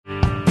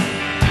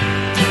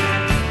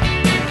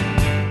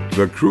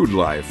The Crude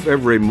Life,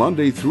 every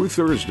Monday through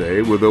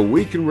Thursday with a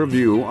week in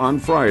review on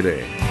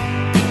Friday.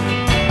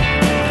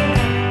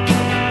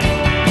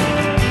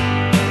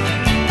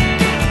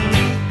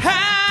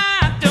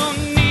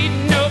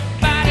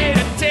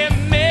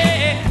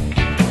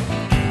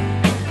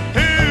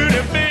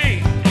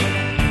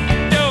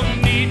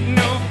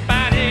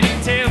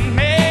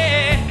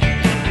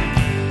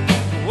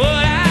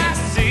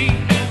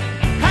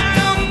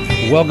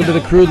 Welcome to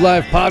the Crude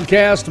Life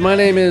Podcast. My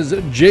name is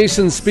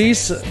Jason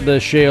Speece, the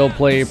Shale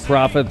Play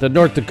Prophet, the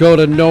North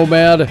Dakota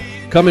Nomad,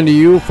 coming to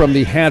you from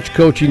the Hatch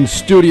Coaching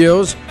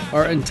Studios.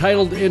 Our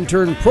entitled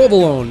intern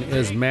Provolone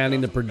is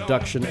manning the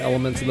production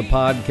elements of the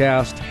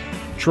podcast.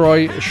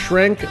 Troy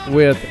Schrenk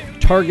with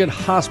Target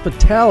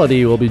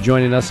Hospitality will be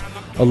joining us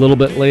a little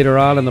bit later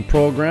on in the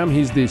program.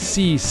 He's the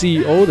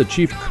CCO, the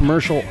Chief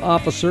Commercial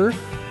Officer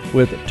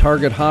with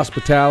Target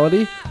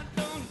Hospitality.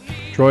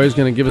 Troy is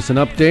going to give us an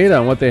update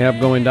on what they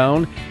have going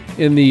down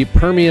in the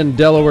Permian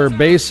Delaware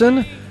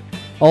Basin.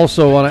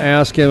 Also want to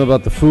ask him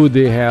about the food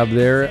they have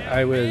there.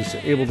 I was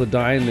able to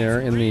dine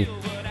there in the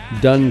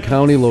Dunn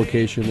County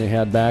location they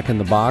had back in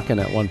the Bakken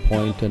at one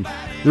point, and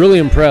really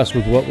impressed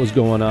with what was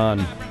going on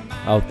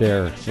out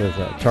there with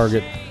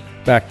Target.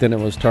 Back then it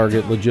was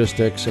Target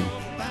Logistics and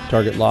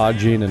Target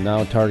Lodging and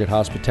now Target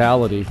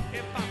Hospitality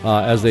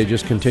as they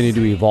just continue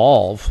to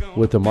evolve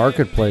with the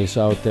marketplace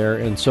out there.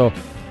 And so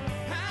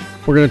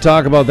we're going to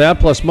talk about that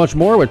plus much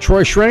more with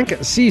Troy Schrenk,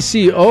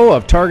 CCO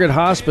of Target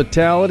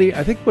Hospitality.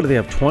 I think, what do they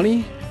have,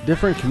 20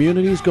 different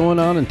communities going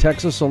on in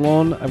Texas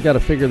alone? I've got to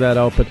figure that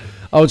out, but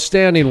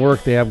outstanding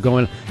work they have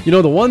going. You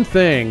know, the one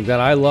thing that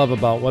I love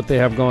about what they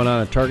have going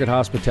on at Target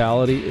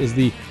Hospitality is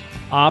the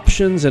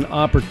options and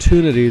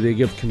opportunity they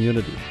give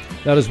community.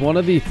 That is one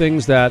of the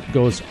things that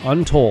goes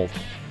untold,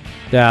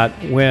 that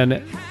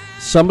when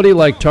somebody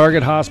like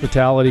Target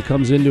Hospitality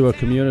comes into a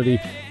community,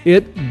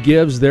 it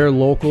gives their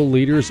local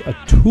leaders a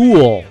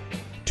tool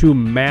to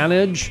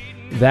manage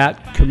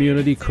that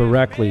community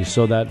correctly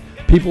so that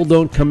people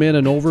don't come in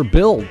and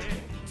overbuild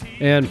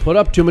and put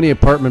up too many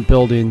apartment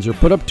buildings or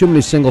put up too many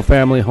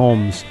single-family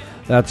homes,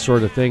 that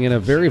sort of thing, in a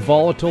very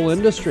volatile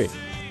industry.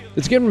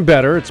 It's getting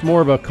better. It's more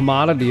of a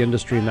commodity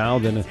industry now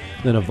than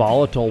a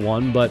volatile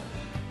one, but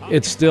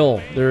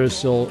there is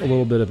still a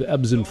little bit of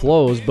ebbs and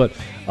flows. But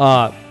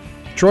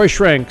Troy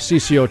Schrenk,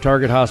 CCO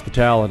Target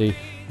Hospitality,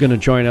 going to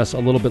join us a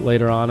little bit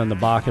later on the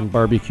Bakken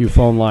Barbecue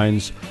phone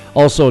lines.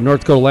 Also,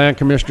 North Dakota Land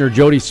Commissioner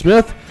Jody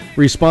Smith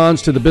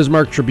responds to the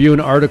Bismarck Tribune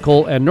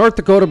article and North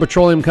Dakota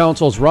Petroleum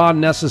Council's Ron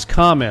Ness's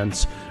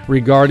comments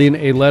regarding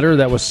a letter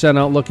that was sent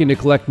out looking to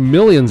collect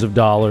millions of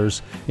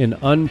dollars in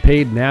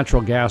unpaid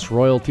natural gas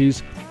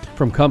royalties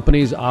from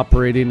companies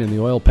operating in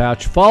the oil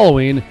patch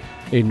following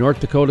a North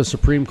Dakota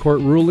Supreme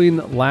Court ruling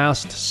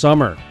last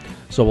summer.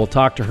 So we'll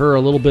talk to her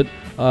a little bit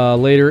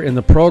later in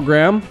the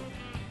program.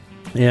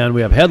 And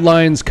we have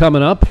headlines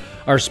coming up.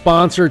 Our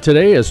sponsor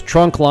today is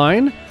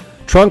Trunkline.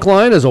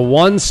 Trunkline is a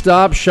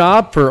one-stop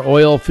shop for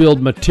oilfield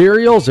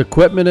materials,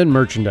 equipment, and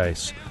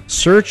merchandise.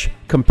 Search,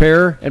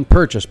 compare, and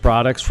purchase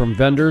products from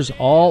vendors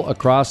all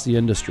across the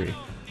industry.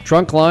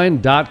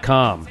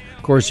 Trunkline.com.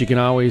 Of course, you can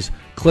always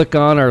click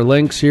on our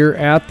links here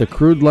at the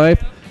Crude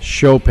Life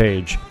show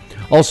page.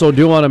 Also,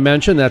 do want to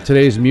mention that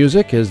today's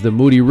music is the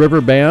Moody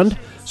River Band.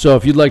 So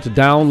if you'd like to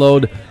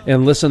download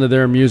and listen to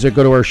their music,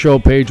 go to our show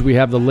page. We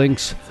have the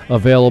links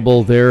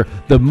available there.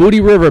 The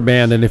Moody River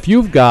Band. And if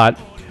you've got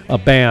a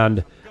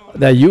band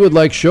that you would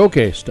like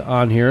showcased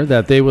on here,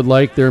 that they would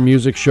like their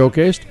music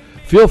showcased,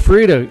 feel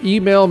free to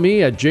email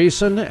me at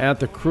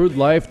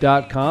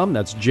jason@thecrudelife.com.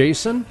 That's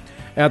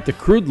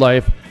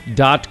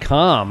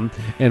jason@thecrudelife.com.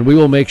 And we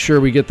will make sure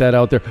we get that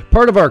out there.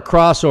 Part of our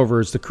crossover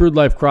is the Crude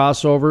Life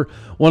crossover.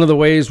 One of the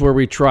ways where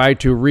we try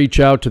to reach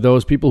out to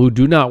those people who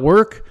do not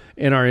work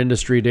in our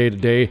industry day to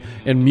day,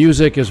 and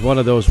music is one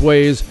of those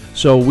ways.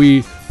 So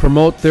we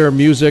promote their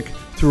music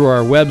through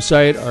our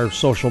website, our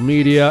social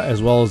media,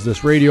 as well as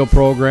this radio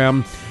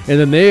program. And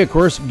then they, of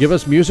course, give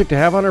us music to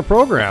have on our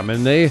program,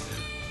 and they,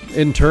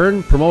 in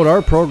turn, promote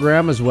our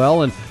program as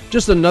well. And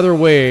just another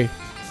way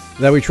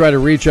that we try to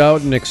reach out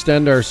and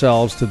extend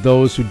ourselves to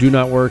those who do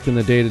not work in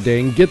the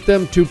day-to-day and get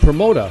them to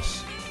promote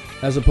us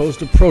as opposed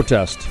to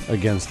protest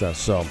against us.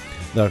 So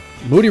the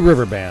Moody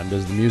River Band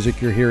is the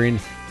music you're hearing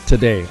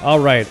today. All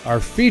right, our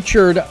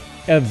featured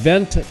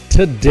event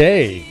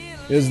today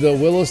is the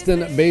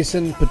Williston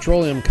Basin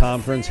Petroleum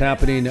Conference,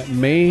 happening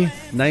May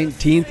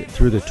 19th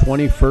through the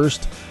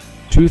 21st,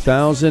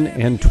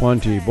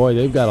 2020. Boy,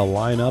 they've got a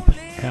lineup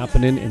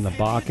happening in the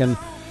Bakken.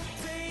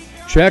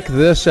 Check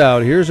this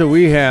out. Here's what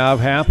we have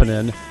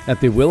happening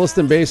at the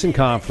Williston Basin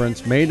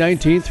Conference, May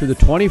 19th through the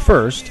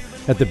 21st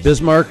at the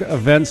Bismarck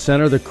Event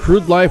Center. The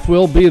Crude Life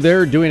will be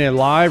there doing a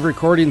live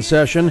recording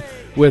session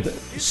with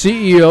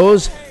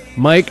CEOs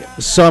Mike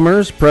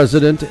Summers,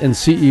 President and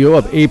CEO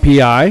of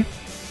API,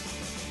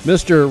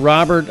 Mr.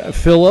 Robert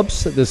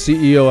Phillips, the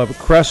CEO of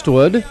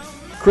Crestwood,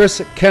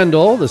 Chris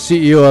Kendall, the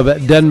CEO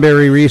of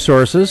Denbury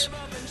Resources,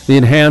 the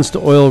Enhanced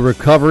Oil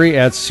Recovery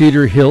at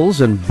Cedar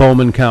Hills in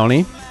Bowman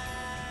County,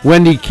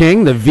 Wendy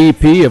King, the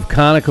VP of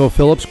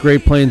ConocoPhillips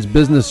Great Plains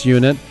Business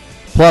Unit,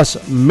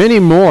 plus many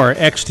more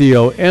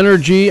XTO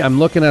Energy. I'm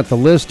looking at the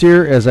list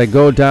here as I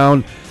go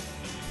down.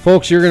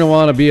 Folks, you're going to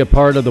want to be a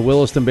part of the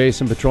Williston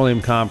Basin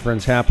Petroleum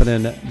Conference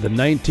happening the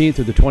 19th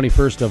through the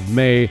 21st of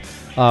May.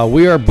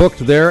 We are booked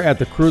there at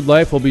the Crude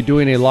Life. We'll be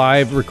doing a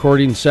live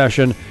recording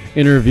session,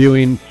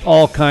 interviewing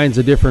all kinds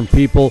of different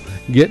people,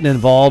 getting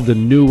involved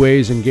in new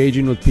ways,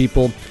 engaging with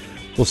people.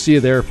 We'll see you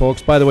there,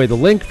 folks. By the way, the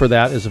link for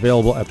that is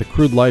available at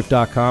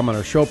thecrudelife.com on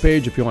our show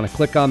page. If you want to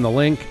click on the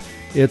link,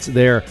 it's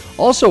there.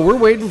 Also, we're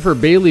waiting for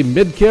Bailey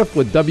Midkiff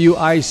with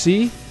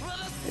WIC.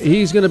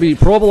 He's going to be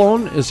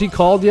provolone. Is he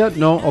called yet?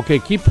 No? Okay,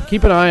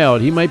 keep an eye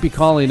out. He might be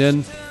calling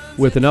in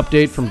with an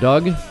update from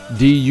Doug,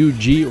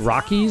 DUG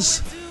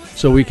Rockies,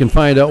 so we can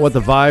find out what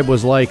the vibe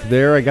was like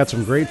there. I got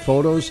some great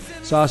photos,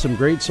 saw some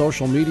great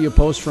social media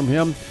posts from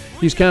him.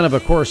 He's kind of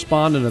a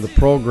correspondent of the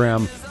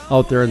program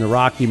out there in the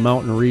Rocky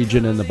Mountain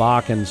region in the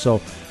Bakken. So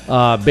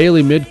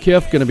Bailey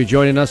Midkiff going to be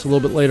joining us a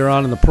little bit later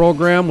on in the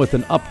program with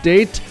an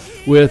update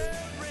with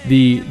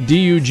the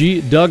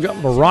DUG Doug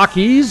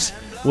Rockies.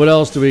 What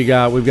else do we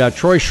got? We've got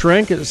Troy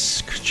Schrenk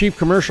as Chief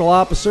Commercial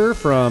Officer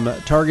from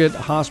Target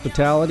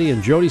Hospitality,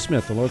 and Jody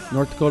Smith, the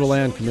North Dakota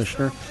Land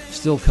Commissioner,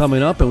 still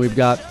coming up. And we've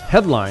got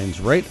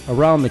headlines right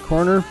around the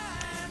corner.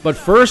 But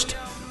first,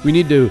 we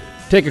need to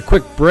take a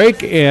quick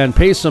break and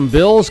pay some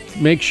bills.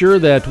 Make sure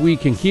that we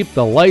can keep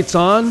the lights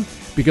on.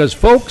 Because,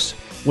 folks,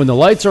 when the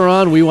lights are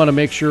on, we want to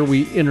make sure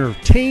we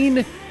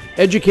entertain,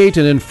 educate,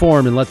 and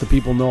inform, and let the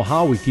people know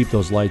how we keep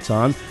those lights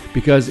on.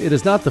 Because it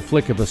is not the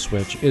flick of a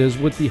switch. It is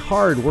with the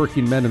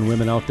hard-working men and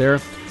women out there,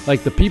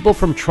 like the people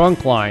from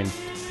Trunkline.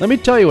 Let me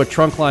tell you what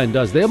Trunkline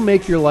does. They'll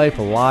make your life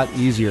a lot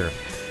easier.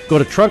 Go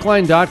to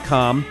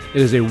trunkline.com.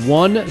 It is a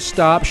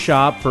one-stop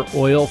shop for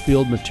oil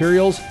field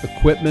materials,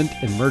 equipment,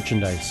 and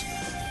merchandise.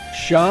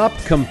 Shop,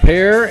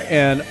 compare,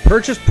 and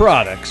purchase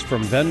products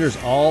from vendors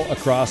all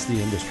across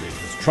the industry.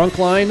 It's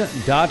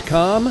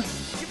trunkline.com,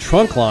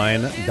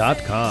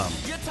 trunkline.com.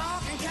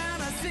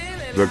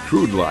 The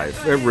Crude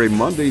Life, every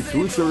Monday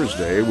through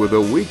Thursday with a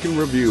week in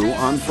review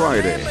on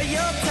Friday.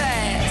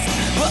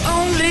 Will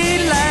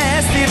only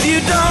last if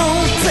you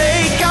don't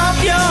take off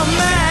your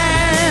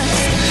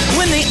mask.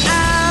 When the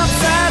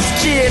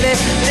outside's chilly,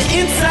 the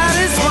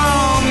inside is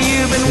warm.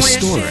 You've been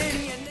Historic.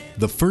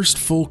 The first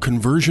full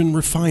conversion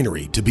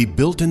refinery to be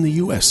built in the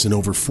U.S. in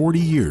over 40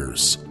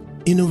 years.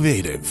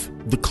 Innovative.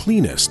 The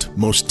cleanest,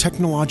 most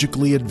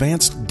technologically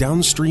advanced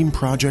downstream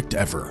project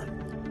ever.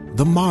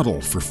 The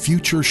model for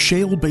future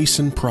shale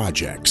basin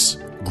projects.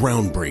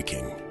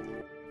 Groundbreaking.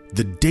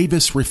 The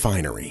Davis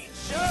Refinery.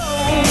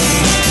 Mind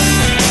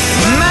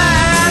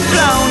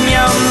blown,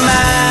 your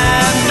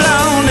mind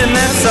blown, and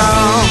that's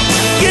all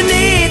you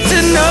need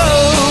to know.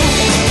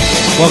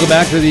 Welcome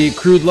back to the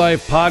Crude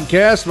Life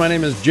Podcast. My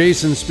name is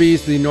Jason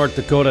Spieth, the North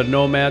Dakota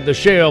Nomad, the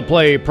Shale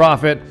Play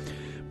Prophet,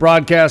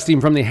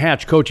 broadcasting from the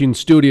Hatch Coaching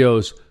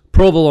Studios.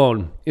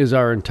 Provolone is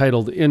our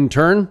entitled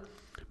intern,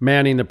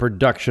 manning the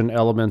production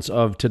elements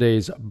of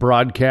today's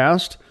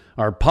broadcast,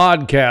 our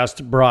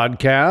podcast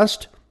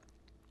broadcast.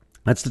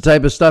 That's the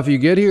type of stuff you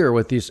get here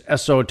with this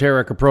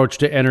esoteric approach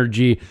to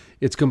energy.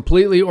 It's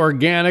completely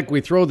organic.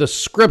 We throw the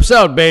scripts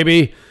out,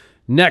 baby.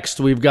 Next,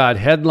 we've got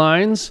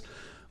headlines.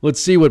 Let's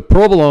see what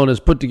Provolone has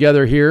put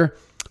together here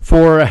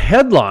for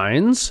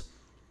headlines.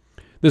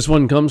 This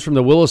one comes from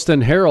the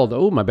Williston Herald.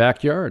 Oh, my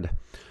backyard.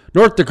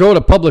 North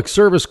Dakota Public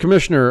Service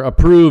Commissioner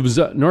approves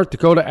North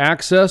Dakota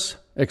Access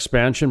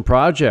Expansion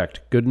Project.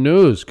 Good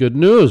news, good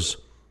news.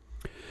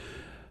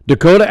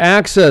 Dakota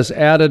Access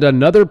added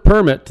another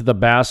permit to the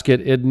basket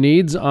it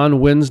needs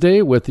on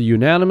Wednesday with the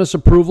unanimous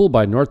approval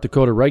by North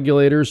Dakota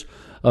regulators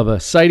of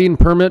a siting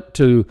permit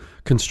to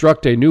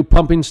construct a new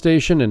pumping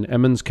station in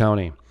Emmons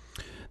County.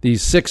 The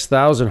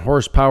 6,000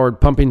 horsepower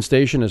pumping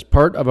station is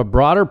part of a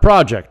broader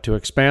project to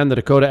expand the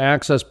Dakota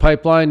Access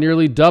Pipeline,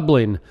 nearly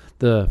doubling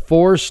the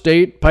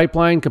four-state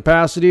pipeline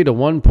capacity to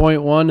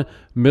 1.1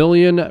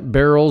 million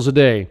barrels a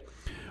day.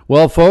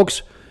 Well,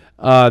 folks,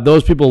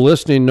 those people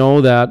listening know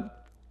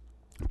that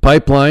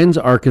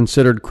pipelines are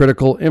considered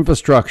critical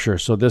infrastructure.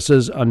 So this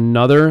is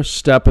another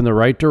step in the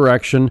right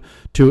direction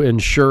to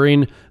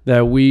ensuring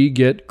that we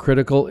get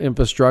critical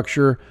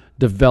infrastructure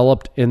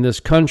developed in this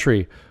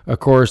country. Of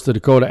course, the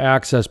Dakota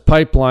Access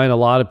Pipeline, a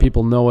lot of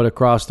people know it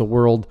across the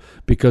world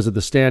because of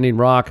the Standing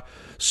Rock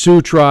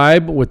Sioux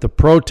Tribe with the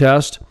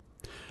protest.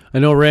 I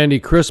know Randy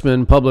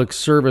Chrisman, Public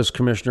Service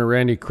Commissioner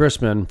Randy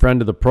Chrisman,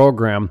 friend of the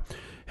program,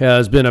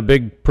 has been a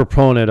big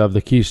proponent of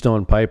the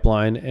Keystone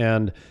Pipeline,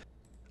 and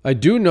I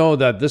do know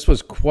that this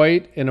was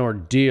quite an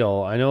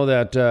ordeal. I know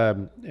that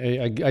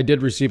I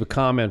did receive a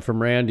comment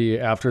from Randy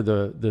after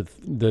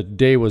the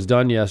day was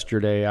done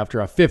yesterday,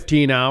 after a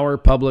 15-hour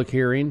public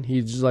hearing.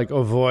 He's just like,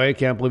 oh boy, I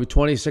can't believe it,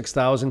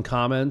 26,000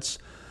 comments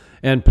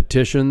and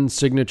petition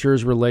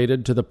signatures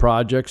related to the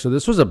project. So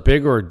this was a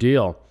big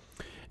ordeal.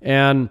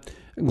 And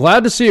I'm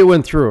glad to see it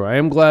went through. I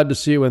am glad to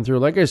see it went through.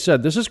 Like I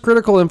said, this is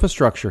critical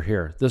infrastructure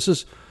here. This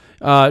is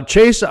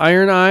Chase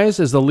Iron Eyes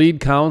is the lead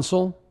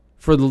counsel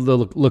for the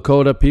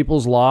Lakota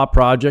People's Law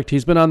Project.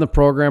 He's been on the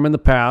program in the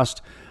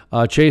past.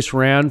 Chase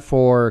ran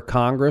for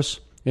Congress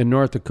in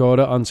North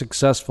Dakota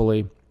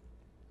unsuccessfully.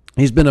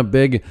 He's been a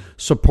big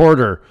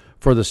supporter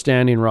for the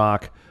Standing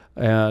Rock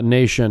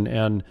Nation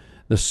and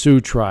the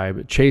Sioux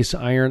tribe. Chase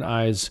Iron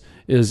Eyes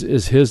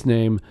is his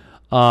name.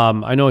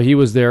 I know he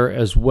was there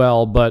as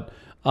well, but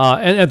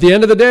and at the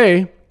end of the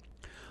day,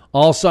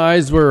 all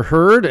sides were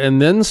heard, and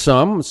then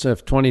some.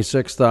 If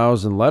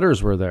 26,000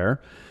 letters were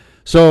there,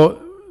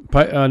 so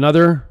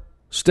another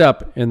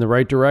step in the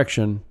right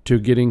direction to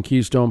getting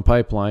Keystone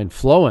Pipeline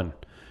flowing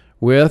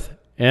with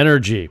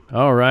energy.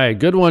 All right,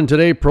 good one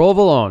today,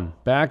 provolone,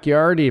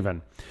 backyard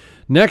even.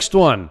 Next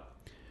one,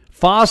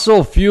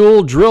 fossil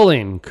fuel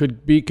drilling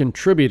could be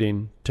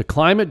contributing to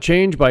climate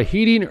change by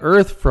heating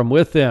Earth from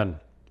within.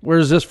 Where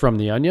is this from,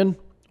 The Onion?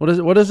 What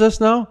is this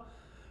now?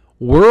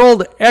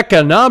 World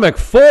Economic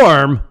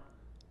Forum.org.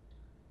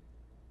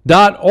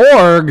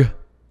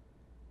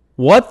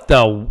 What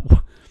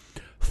the...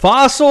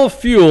 Fossil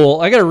fuel,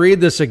 I got to read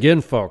this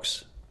again,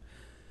 folks.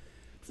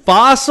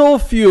 Fossil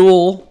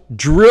fuel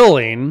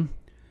drilling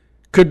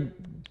could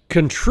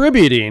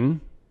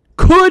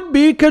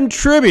be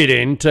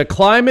contributing to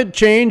climate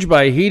change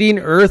by heating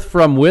Earth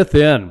from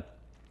within.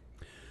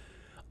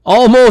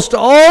 Almost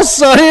all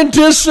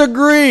scientists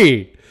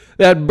agree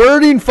that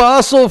burning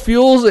fossil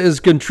fuels is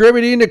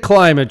contributing to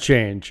climate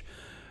change,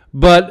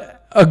 but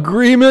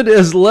agreement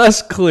is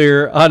less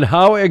clear on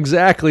how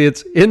exactly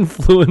it's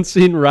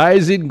influencing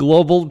rising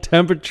global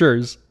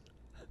temperatures.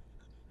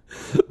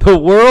 The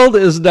world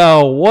is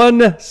now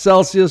 1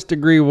 Celsius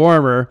degree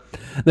warmer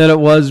than it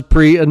was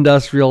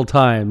pre-industrial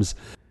times.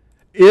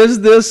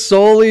 Is this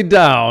solely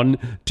down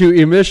to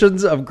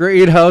emissions of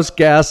greenhouse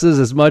gases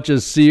as much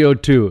as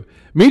CO2?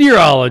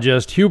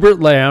 Meteorologist Hubert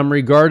Lamb,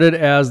 regarded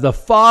as the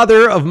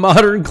father of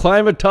modern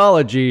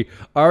climatology,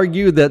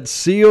 argued that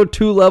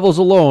CO2 levels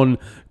alone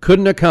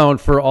couldn't account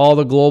for all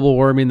the global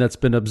warming that's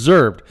been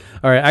observed.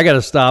 All right, I got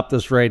to stop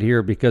this right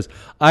here because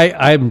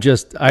I am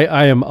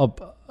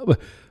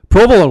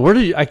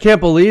provolone. I can't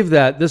believe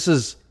that this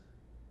is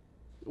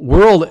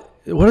what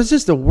is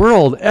this? The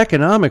World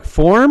Economic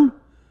Forum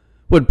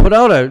would put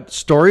out a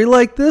story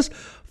like this?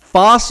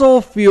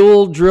 Fossil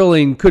fuel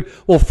drilling could,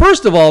 well,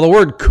 first of all, the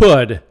word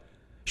could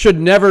should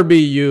never be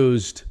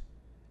used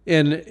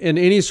in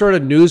any sort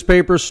of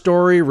newspaper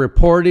story,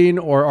 reporting,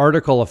 or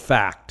article of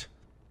fact.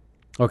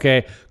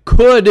 Okay?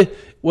 Could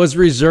was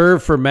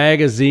reserved for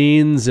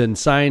magazines and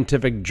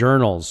scientific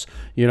journals.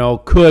 You know,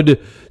 could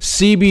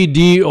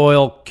CBD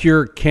oil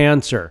cure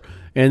cancer?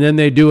 And then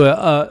they do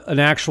an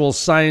actual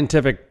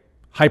scientific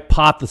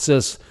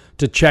hypothesis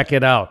to check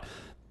it out.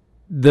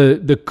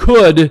 The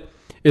could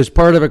is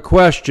part of a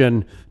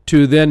question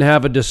to then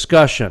have a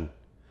discussion.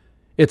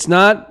 It's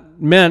not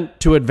meant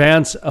to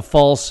advance a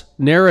false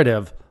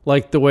narrative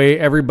like the way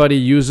everybody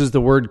uses the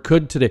word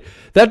could today.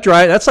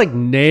 That's like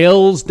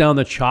nails down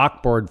the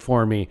chalkboard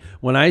for me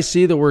when I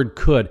see the word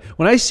could.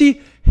 When I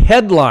see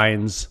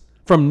headlines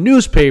from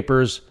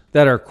newspapers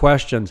that are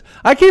questions.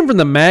 I came from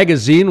the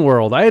magazine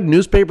world. I had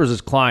newspapers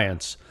as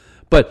clients.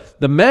 But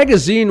the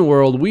magazine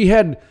world, we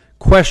had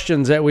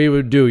questions that we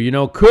would do. You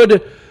know,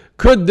 could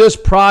this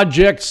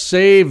project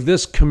save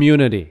this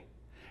community?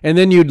 And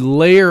then you'd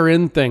layer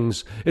in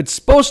things. It's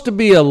supposed to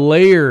be a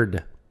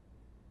layered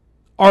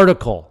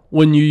article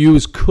when you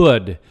use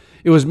could.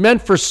 It was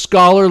meant for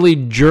scholarly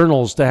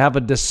journals to have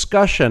a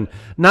discussion,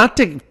 not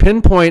to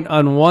pinpoint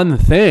on one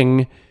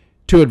thing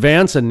to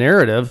advance a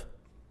narrative.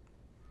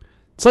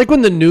 It's like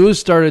when the news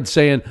started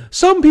saying,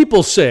 some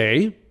people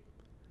say,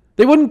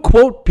 they wouldn't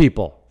quote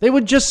people. They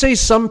would just say,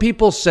 some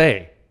people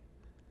say.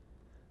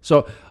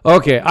 So,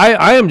 okay,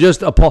 I am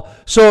just appalled.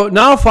 So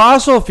now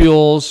fossil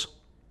fuels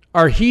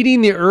are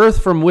heating the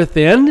earth from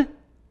within?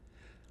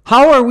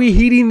 How are we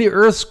heating the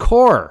earth's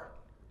core?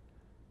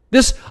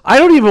 This, I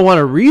don't even want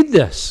to read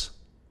this.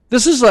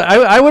 This is like,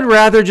 I would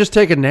rather just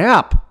take a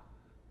nap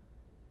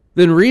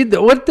than read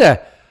what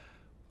the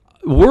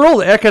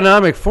World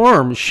Economic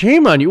Forum.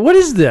 Shame on you. What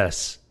is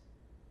this?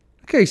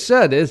 Like I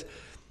said, is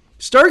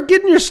start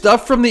getting your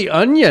stuff from The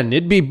Onion.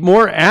 It'd be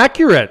more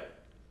accurate.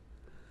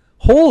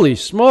 Holy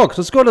smokes.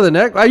 Let's go to the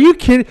next. Are you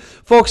kidding?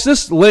 Folks,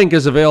 this link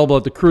is available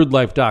at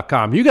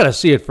thecrudelife.com. You got to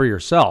see it for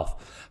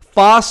yourself.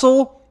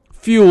 Fossil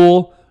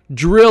fuel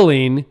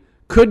drilling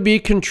could be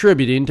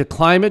contributing to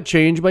climate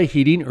change by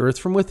heating Earth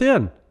from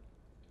within.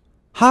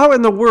 How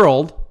in the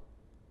world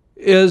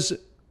is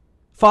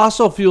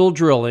fossil fuel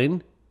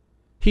drilling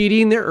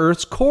heating the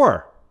Earth's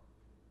core?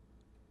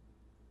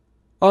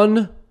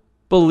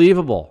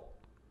 Unbelievable.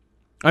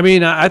 I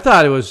mean, I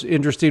thought it was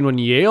interesting when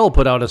Yale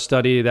put out a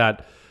study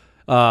that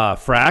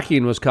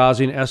fracking was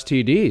causing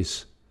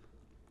STDs.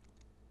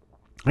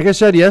 Like I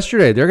said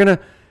yesterday, they're going to,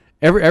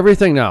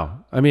 everything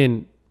now. I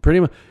mean,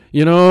 pretty much,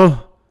 you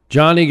know,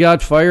 Johnny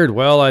got fired.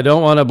 Well, I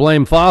don't want to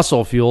blame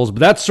fossil fuels, but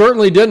that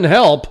certainly didn't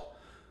help.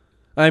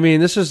 I mean,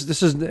 this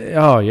is,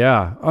 oh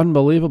yeah,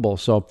 unbelievable.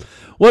 So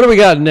what do we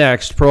got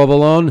next,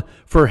 Provolone,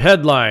 for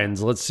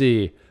headlines? Let's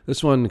see.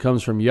 This one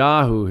comes from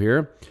Yahoo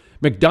here.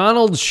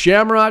 McDonald's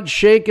Shamrock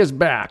Shake is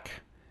back.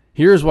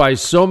 Here's why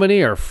so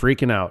many are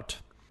freaking out.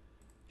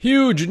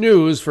 Huge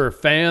news for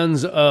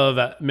fans of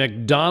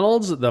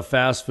McDonald's. The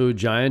fast food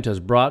giant has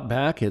brought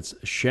back its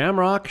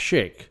Shamrock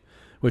Shake,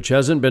 which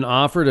hasn't been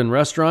offered in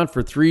restaurant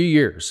for 3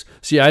 years.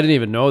 See, I didn't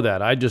even know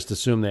that. I just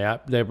assumed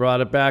they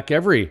brought it back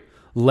every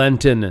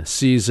Lenten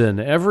season,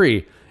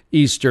 every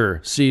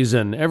Easter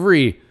season,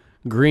 every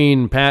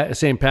green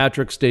St.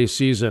 Patrick's Day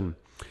season.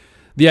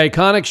 The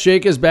iconic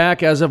shake is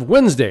back as of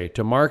Wednesday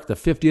to mark the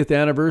 50th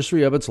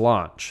anniversary of its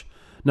launch.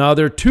 Now,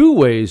 there are 2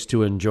 ways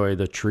to enjoy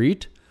the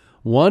treat.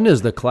 One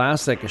is the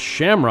classic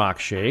Shamrock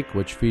Shake,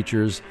 which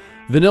features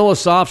vanilla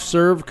soft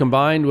serve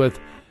combined with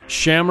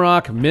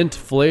Shamrock mint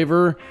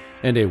flavor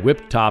and a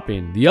whipped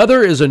topping. The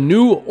other is a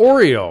new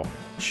Oreo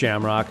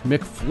Shamrock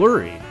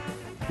McFlurry,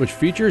 which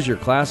features your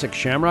classic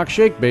Shamrock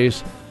Shake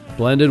base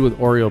blended with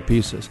Oreo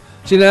pieces.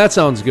 See, that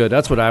sounds good.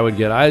 That's what I would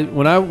get.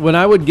 When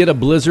I would get a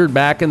Blizzard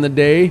back in the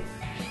day,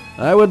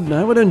 I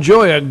would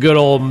enjoy a good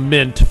old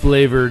mint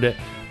flavored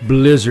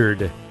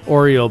Blizzard,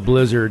 Oreo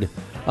Blizzard.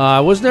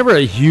 I was never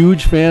a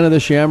huge fan of the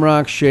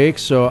Shamrock Shake,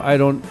 so I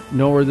don't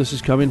know where this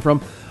is coming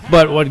from.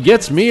 But what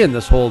gets me in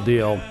this whole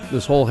deal,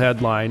 this whole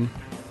headline,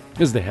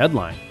 is the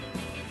headline.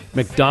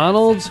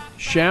 McDonald's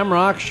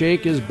Shamrock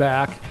Shake is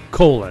back, :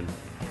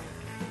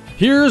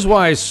 here's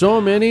why so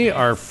many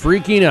are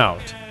freaking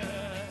out.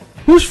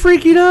 Who's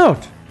freaking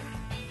out?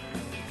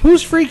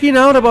 Who's freaking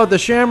out about the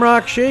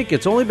Shamrock Shake?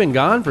 It's only been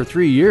gone for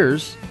 3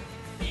 years.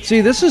 See,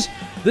 this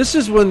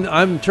is when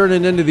I'm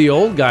turning into the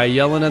old guy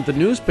yelling at the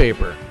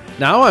newspaper.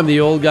 Now I'm the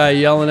old guy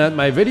yelling at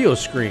my video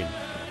screen,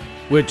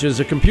 which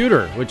is a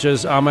computer, which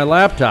is on my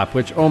laptop,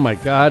 which, oh my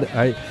God,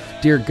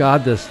 dear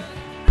God, this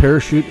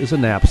parachute is a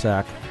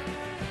knapsack.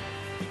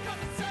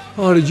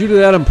 Oh, did you do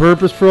that on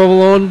purpose,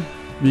 Provolone?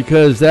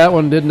 Because that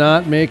one did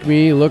not make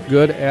me look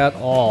good at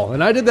all.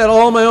 And I did that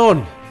all on my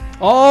own.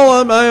 All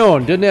on my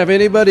own. Didn't have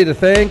anybody to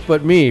thank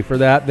but me for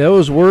that.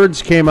 Those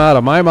words came out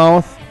of my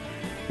mouth.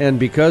 And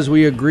because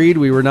we agreed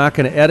we were not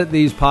going to edit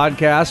these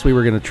podcasts, we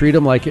were going to treat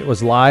them like it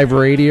was live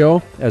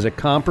radio as a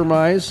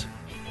compromise.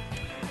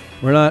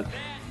 We're not.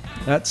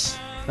 That's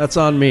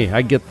on me.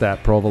 I get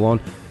that, Provolone.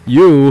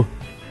 You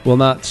will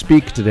not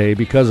speak today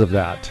because of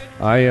that.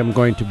 I am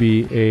going to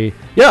be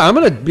I'm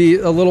going to be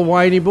a little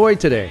whiny boy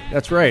today.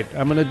 That's right.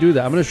 I'm going to do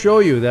that. I'm going to show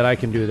you that I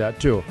can do that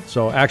too.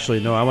 So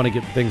actually, no, I want to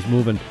get things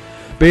moving.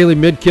 Bailey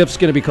Midkiff's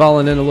going to be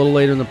calling in a little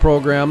later in the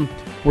program.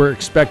 We're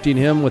expecting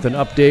him with an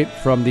update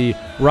from the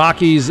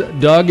Rockies'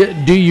 Doug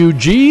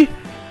DUG.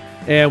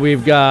 And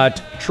we've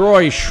got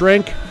Troy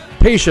Schrenk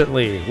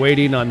patiently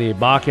waiting on the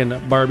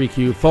Bakken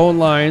Barbecue phone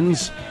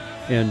lines.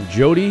 And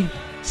Jody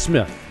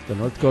Smith, the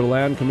North Dakota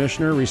Land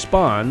Commissioner,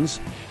 responds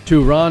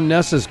to Ron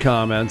Ness's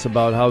comments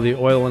about how the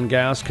oil and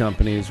gas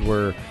companies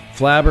were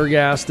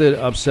flabbergasted,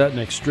 upset, and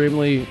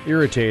extremely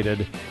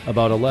irritated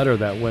about a letter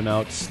that went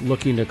out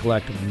looking to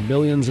collect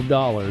millions of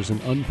dollars in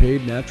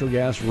unpaid natural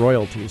gas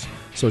royalties.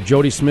 So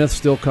Jody Smith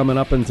still coming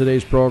up in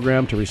today's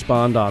program to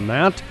respond on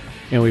that.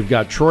 And we've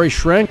got Troy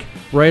Schrenk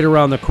right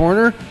around the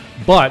corner.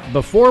 But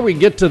before we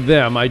get to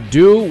them, I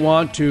do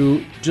want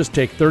to just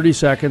take 30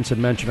 seconds and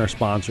mention our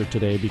sponsor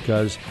today,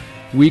 because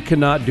we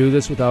cannot do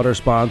this without our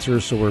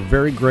sponsors. So we're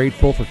very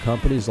grateful for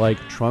companies like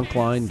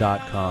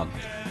Trunkline.com.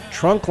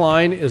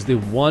 Trunkline is the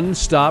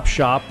one-stop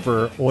shop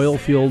for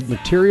oilfield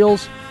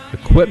materials,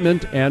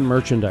 equipment, and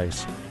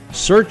merchandise.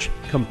 Search,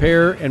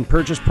 compare, and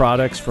purchase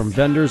products from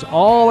vendors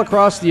all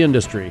across the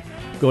industry.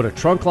 Go to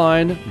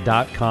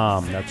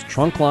Trunkline.com. That's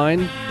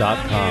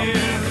Trunkline.com.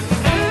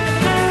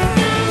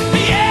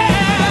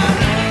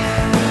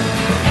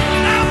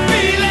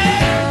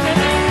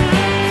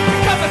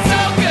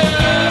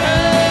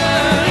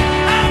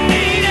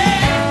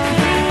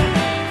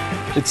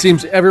 It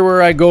seems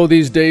everywhere I go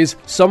these days,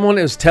 someone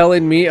is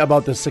telling me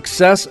about the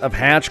success of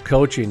Hatch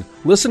coaching.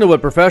 Listen to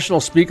what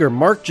professional speaker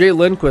Mark J.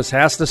 Lindquist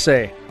has to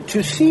say.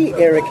 To see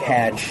Eric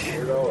Hatch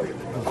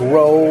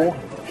grow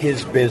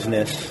his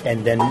business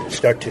and then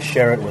start to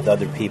share it with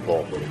other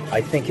people,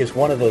 I think is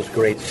one of those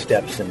great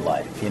steps in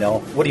life. You know,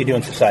 what do you do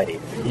in society?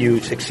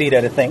 You succeed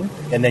at a thing,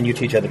 and then you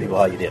teach other people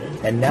how you did it.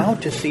 And now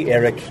to see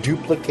Eric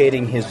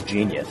duplicating his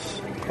genius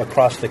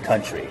across the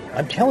country,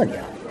 I'm telling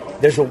you,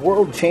 there's a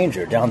world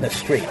changer down the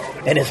street,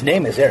 and his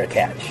name is Eric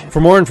Hatch.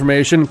 For more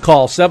information,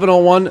 call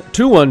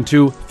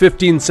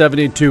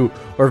 701-212-1572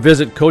 or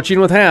visit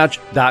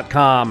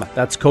coachingwithhatch.com.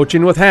 That's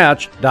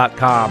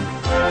coachingwithhatch.com.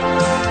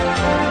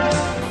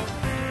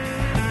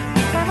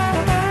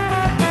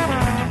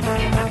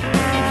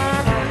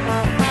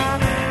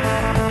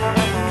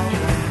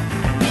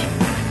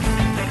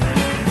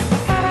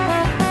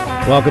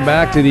 Welcome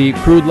back to the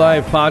Crude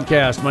Live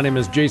podcast. My name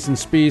is Jason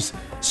Spees.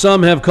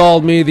 Some have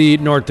called me the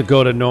North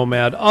Dakota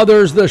Nomad.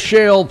 Others, the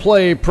Shale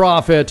Play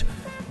Prophet.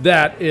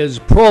 That is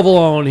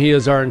Provolone. He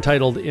is our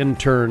entitled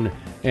intern,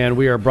 and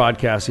we are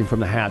broadcasting from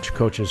the Hatch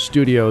Coaches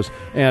Studios.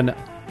 And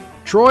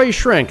Troy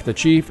Schrenk, the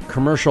Chief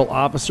Commercial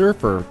Officer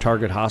for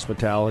Target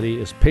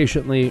Hospitality, is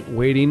patiently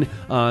waiting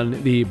on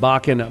the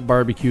Bakken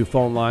Barbecue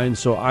phone line,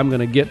 so I'm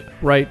going to get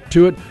right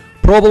to it.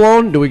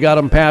 Provolone, do we got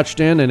them patched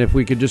in? And if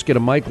we could just get a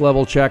mic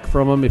level check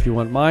from them, if you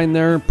wouldn't mind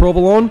there,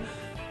 Provolone.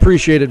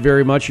 Appreciate it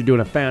very much. You're doing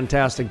a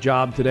fantastic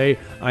job today.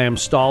 I am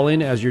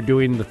stalling as you're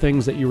doing the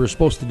things that you were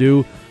supposed to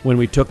do when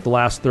we took the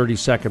last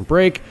 30-second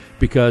break,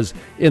 because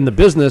in the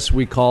business,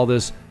 we call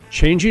this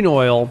changing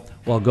oil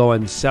while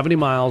going 70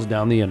 miles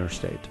down the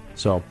interstate.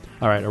 So,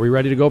 all right, are we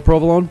ready to go,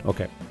 Provolone?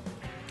 Okay.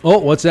 Oh,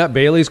 what's that?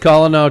 Bailey's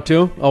calling now,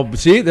 too. Oh,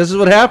 see, this is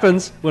what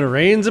happens. When it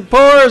rains, it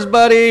pours,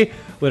 buddy.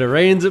 When it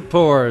rains, it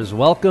pours.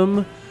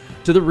 Welcome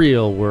to the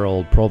real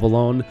world,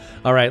 Provolone.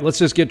 All right, let's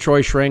just get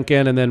Troy Schrenk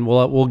in, and then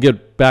we'll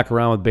get back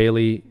around with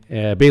Bailey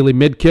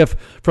Midkiff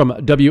from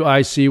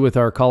WIC with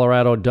our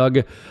Colorado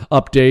Doug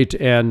update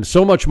and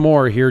so much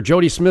more here.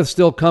 Jody Smith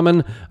still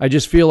coming. I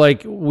just feel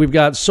like we've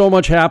got so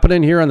much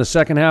happening here on the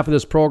second half of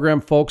this program,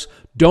 folks.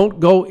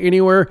 Don't go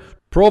anywhere.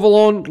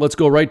 Provolone, let's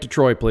go right to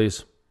Troy,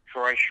 please.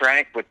 Troy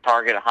Schrenk with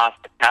Target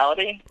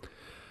Hospitality.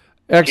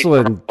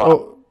 Excellent.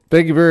 Oh,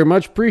 thank you very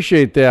much.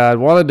 Appreciate that. I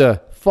wanted to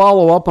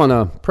follow up on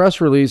a press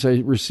release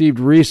I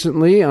received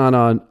recently on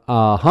a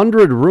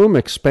 100-room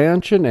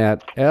expansion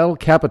at El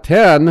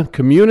Capitan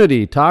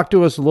community. Talk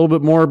to us a little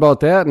bit more about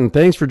that, and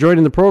thanks for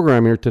joining the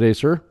program here today,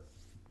 sir.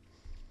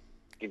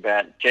 You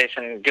bet.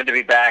 Jason, good to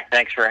be back.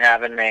 Thanks for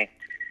having me.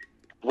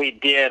 We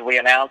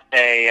announced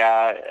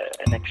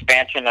an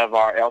expansion of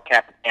our El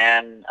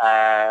Capitan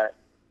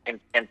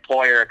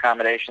employer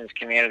accommodations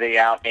community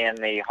out in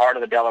the heart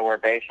of the Delaware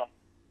Basin,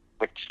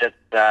 which sits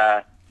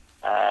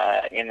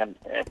in the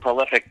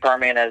prolific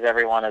Permian, as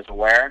everyone is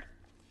aware.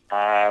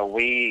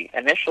 We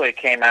initially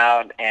came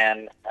out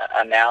and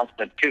announced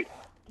the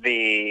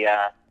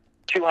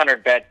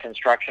 200-bed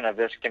construction of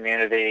this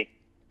community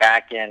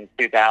back in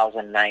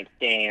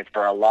 2019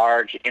 for a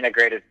large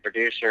integrated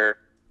producer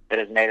that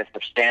has made a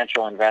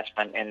substantial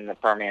investment in the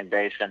Permian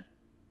Basin.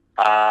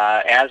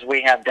 As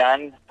we have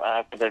done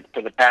for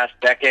the past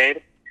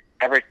decade,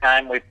 every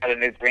time we put a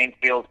new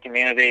greenfield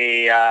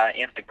community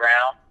in the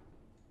ground,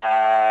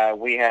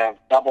 we have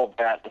doubled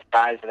the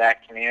size of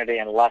that community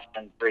in less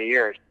than 3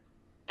 years.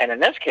 And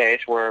in this case,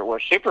 we're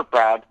super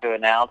proud to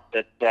announce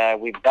that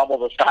we've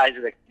doubled the size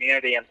of the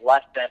community in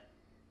less than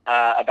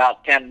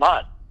about 10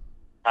 months,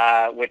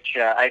 which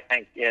I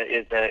think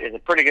is a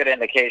pretty good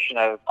indication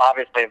of,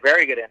 obviously a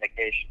very good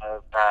indication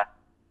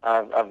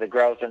of the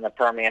growth in the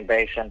Permian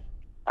Basin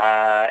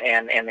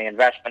and the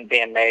investment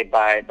being made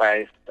by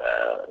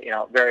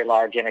very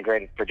large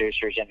integrated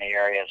producers in the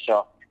area.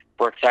 So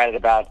we're excited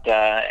about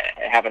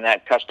having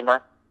that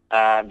customer,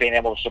 being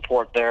able to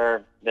support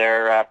their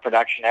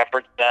production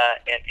efforts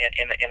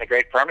in the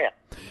Great Permian.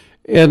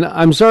 And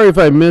I'm sorry if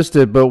I missed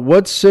it, but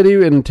what city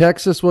in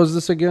Texas was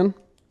this again?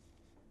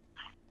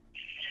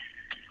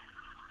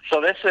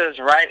 So this is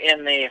right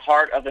in the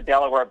heart of the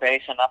Delaware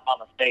Basin, up on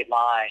the state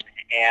line,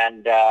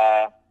 and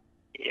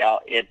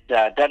it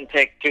doesn't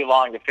take too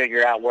long to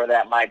figure out where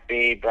that might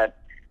be. But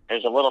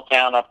there's a little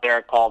town up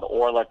there called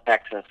Orla,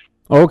 Texas.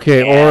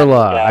 Okay, and,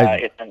 Orla.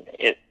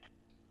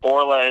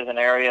 Orla is an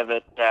area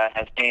that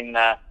has seen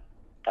a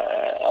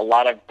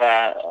lot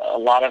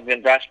of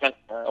investment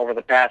over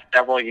the past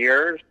several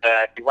years.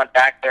 If you went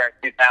back there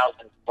in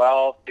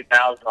 2012,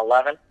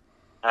 2011,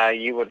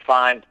 you would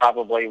find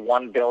probably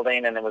one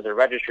building, and it was a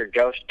registered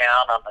ghost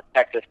town on the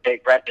Texas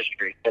State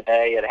Registry.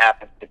 Today, it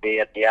happens to be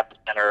at the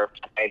epicenter of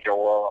some major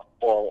oil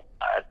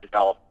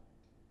development.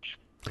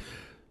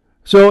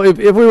 So if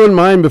we wouldn't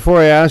mind, before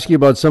I ask you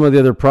about some of the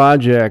other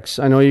projects,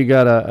 I know you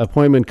got an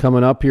appointment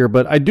coming up here,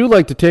 but I do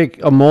like to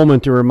take a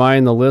moment to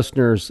remind the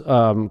listeners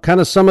kind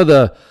of some of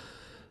the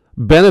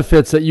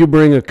benefits that you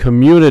bring a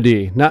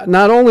community.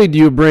 Not only do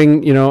you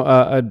bring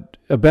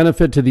a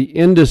benefit to the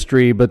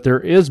industry, but there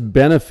is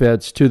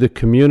benefits to the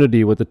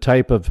community with the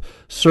type of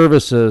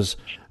services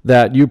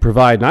that you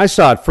provide. And I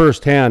saw it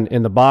firsthand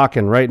in the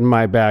Bakken, right in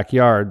my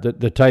backyard,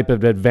 the type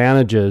of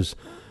advantages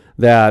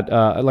that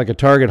like a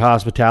Target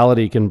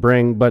Hospitality can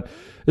bring. But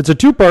it's a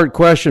two-part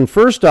question.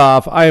 First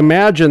off, I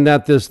imagine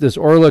that this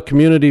Orla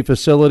community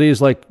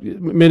facilities, like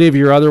many of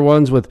your other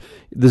ones with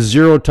the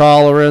zero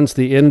tolerance,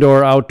 the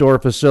indoor-outdoor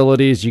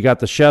facilities, you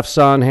got the chefs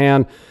on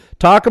hand.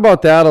 Talk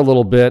about that a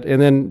little bit,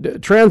 and then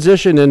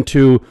transition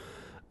into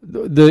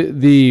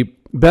the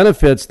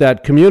benefits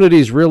that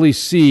communities really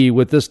see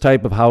with this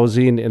type of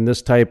housing and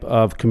this type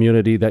of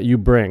community that you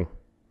bring.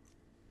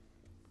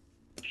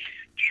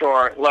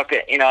 Sure. Look,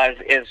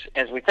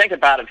 as we think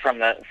about it from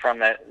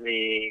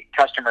the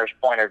customer's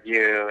point of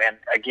view, and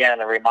again,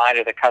 a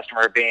reminder, the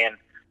customer being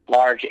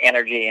large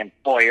energy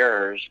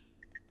employers,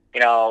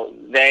 there's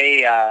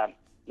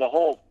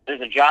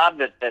a job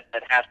that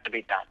has to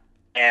be done,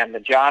 and the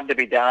job to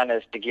be done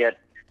is to get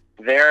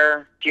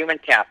their human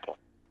capital,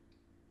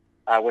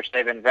 which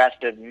they've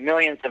invested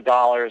millions of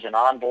dollars in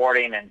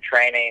onboarding and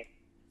training,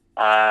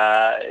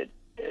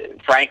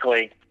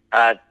 frankly,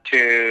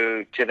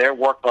 to their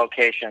work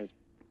locations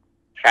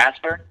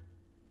faster,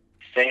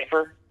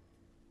 safer,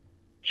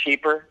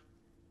 cheaper,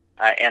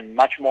 and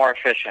much more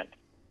efficient.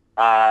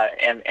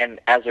 And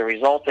as a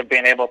result of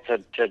being able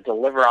to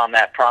deliver on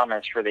that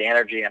promise for the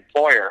energy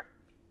employer,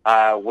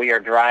 we are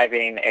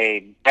driving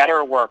a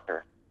better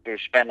worker,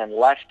 who's spending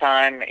less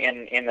time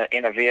in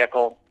a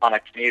vehicle on a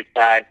commute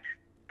side.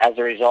 As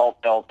a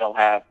result, they'll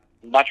have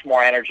much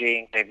more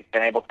energy. They've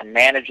been able to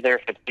manage their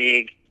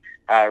fatigue,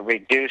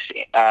 reduce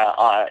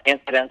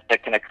incidents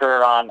that can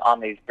occur on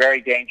these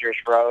very dangerous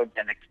roads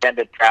and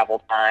extended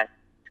travel time.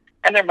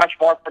 And they're much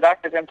more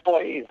productive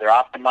employees. They're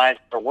optimized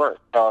for work.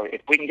 So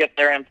if we can get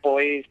their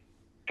employees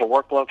to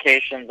work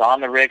locations on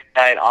the rig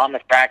site, on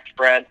the frac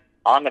spread,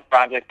 on the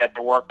project that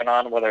they're working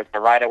on, whether it's a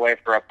right-of-way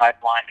for a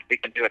pipeline, if we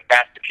can do it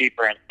faster,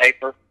 cheaper, and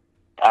safer,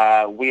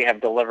 we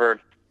have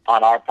delivered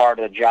on our part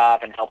of the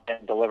job and helped them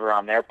deliver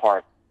on their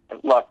part.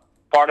 Look,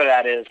 part of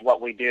that is what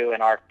we do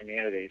in our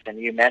communities, and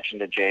you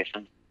mentioned it,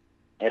 Jason.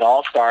 It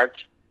all starts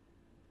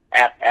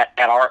at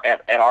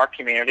our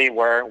community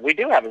where we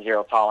do have a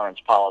zero tolerance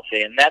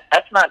policy, and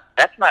that's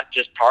not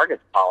just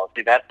Target's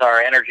policy. That's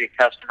our energy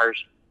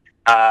customers'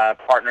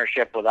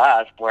 partnership with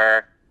us,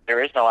 where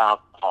there is no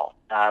alcohol,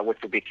 which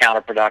would be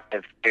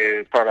counterproductive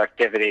to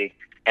productivity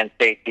and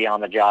safety on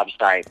the job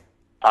site.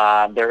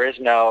 There is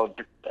no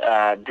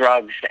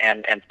drugs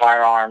and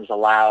firearms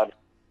allowed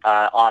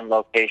on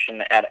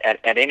location at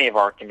any of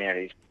our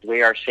communities.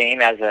 We are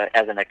seen as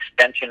an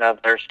extension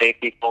of their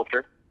safety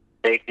culture.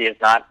 Safety is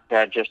not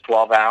just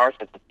 12 hours;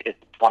 it's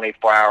a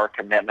 24-hour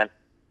commitment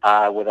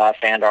with us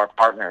and our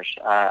partners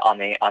on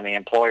the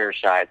employer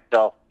side.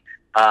 So,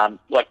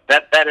 look,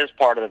 that is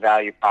part of the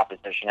value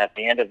proposition. At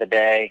the end of the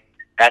day,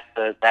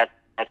 that's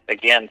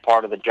again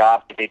part of the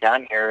job to be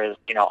done here is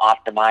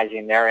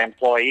optimizing their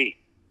employee.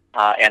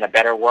 And a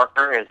better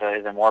worker is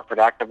a more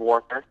productive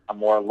worker, a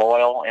more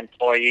loyal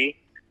employee,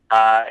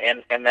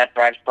 and that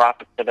drives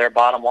profits to their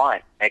bottom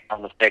line. Make no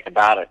mistake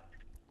about it.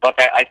 Look,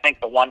 I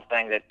think the one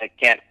thing that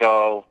can't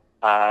go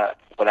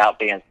without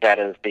being said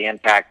is the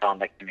impact on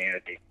the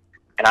community.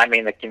 And I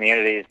mean the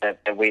communities that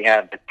we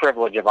have the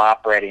privilege of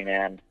operating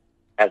in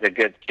as a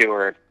good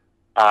steward,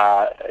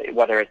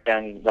 whether it's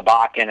in the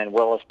Bakken and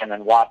Williston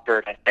and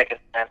Watford and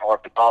Dickinson, or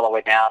if it's all the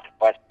way down to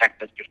West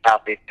Texas or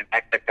Southeast New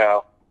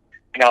Mexico.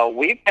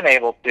 We've been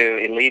able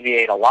to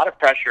alleviate a lot of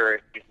pressure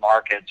in these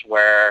markets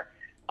where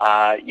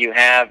you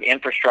have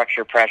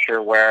infrastructure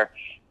pressure, where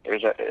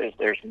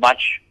there's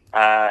much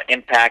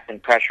impact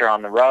and pressure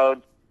on the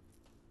roads,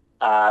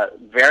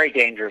 very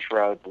dangerous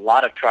roads, a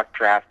lot of truck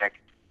traffic,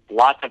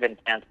 lots of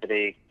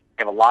intensity.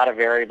 We have a lot of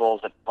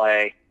variables at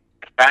play.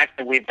 The fact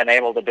that we've been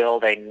able to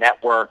build a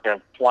network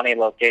of 20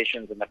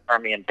 locations in the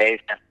Permian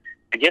Basin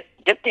to get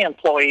the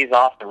employees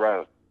off the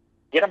road,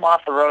 get them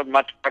off the road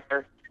much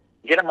quicker,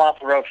 get them off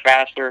the road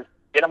faster,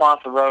 get them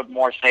off the road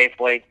more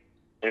safely.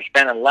 They're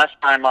spending less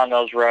time on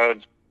those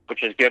roads,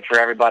 which is good for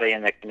everybody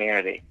in the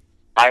community.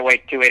 Highway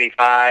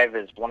 285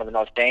 is one of the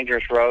most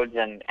dangerous roads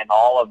in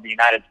all of the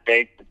United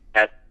States. It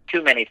has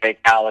too many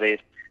fatalities,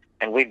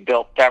 and we've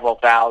built several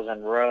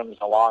thousand rooms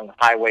along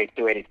Highway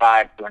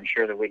 285 to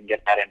ensure that we can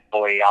get that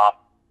employee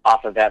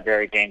off of that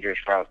very dangerous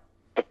road.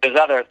 But there's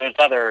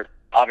other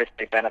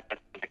obviously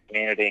benefits to the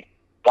community.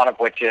 One of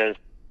which is,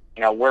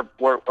 we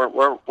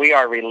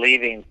are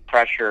relieving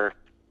pressure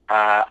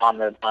on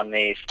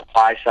the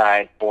supply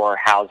side for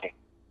housing.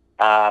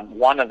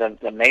 One of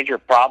the major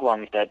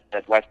problems that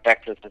West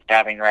Texas is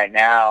having right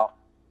now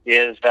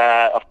is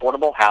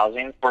affordable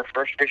housing for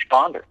first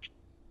responders,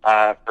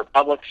 for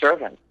public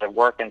servants that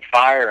work in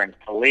fire and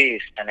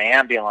police and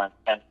ambulance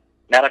and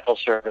medical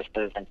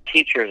services and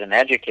teachers and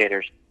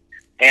educators.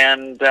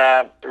 And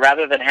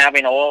rather than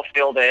having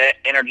Oilfield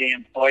energy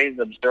employees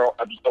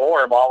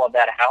absorb all of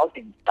that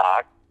housing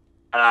stock,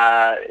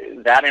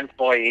 that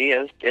employee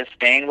is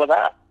staying with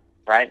us,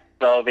 right?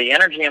 So the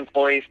energy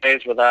employee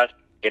stays with us.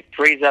 It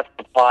frees up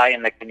supply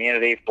in the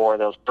community for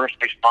those first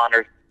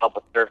responders,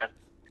 public servants,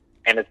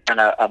 and it's been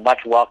a much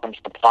welcome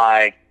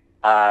supply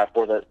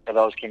for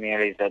those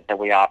communities that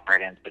we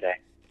operate in today.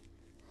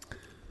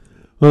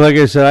 Well, like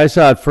I said, I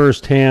saw it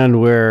firsthand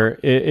where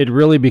it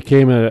really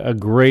became a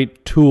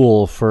great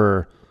tool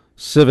for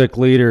civic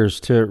leaders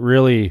to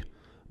really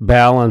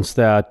balance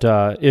that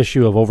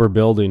issue of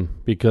overbuilding,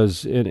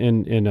 because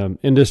in an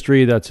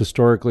industry that's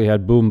historically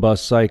had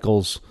boom-bust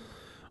cycles,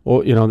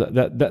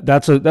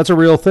 that's a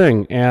real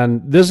thing.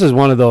 And this is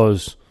one of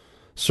those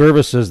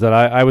services that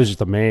I was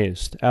just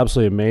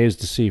absolutely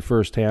amazed to see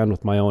firsthand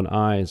with my own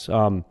eyes.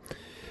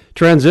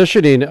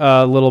 Transitioning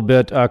a little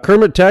bit,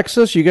 Kermit,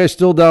 Texas, you guys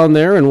still down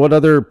there? And what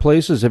other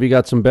places have you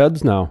got some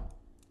beds now?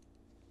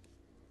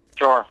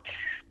 Sure.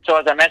 So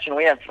as I mentioned,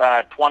 we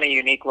have 20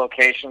 unique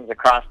locations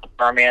across the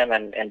Permian.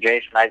 And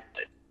Jason, I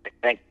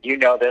think you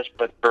know this,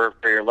 but for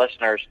your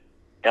listeners,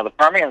 the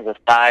Permian is the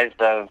size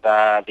of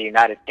the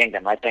United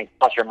Kingdom. I think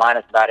plus or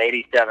minus about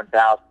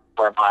 87,000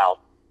 square miles.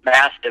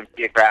 Massive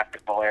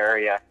geographical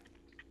area.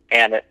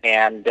 And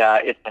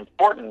it's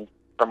important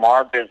from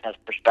our business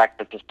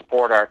perspective to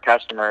support our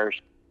customers,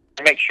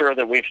 to make sure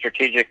that we've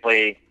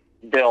strategically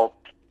built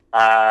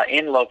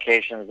in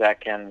locations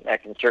that can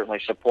certainly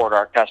support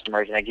our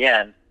customers, and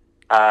again,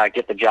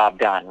 get the job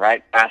done,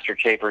 right? Faster,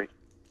 cheaper,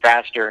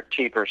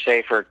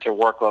 safer to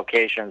work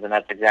locations, and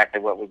that's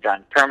exactly what we've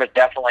done. Kermit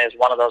definitely is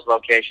one of those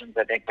locations.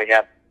 I think we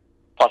have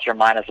plus or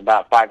minus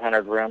about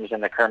 500 rooms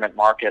in the Kermit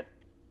market.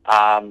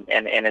 and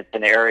it's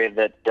an area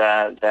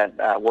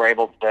that we're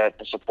able to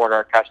support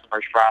our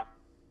customers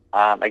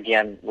from.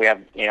 Again, we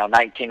have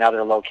 19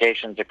 other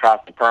locations across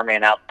the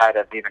Permian outside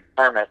of even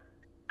Kermit,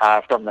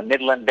 from the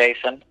Midland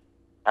Basin,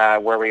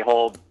 where we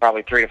hold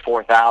probably 3,000 to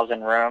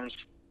 4,000 rooms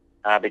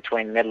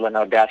between Midland,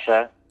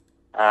 Odessa,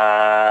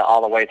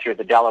 all the way through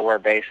the Delaware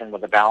Basin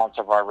with the balance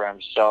of our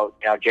rooms. So,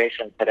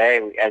 Jason,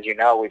 today, as you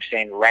know, we've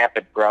seen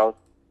rapid growth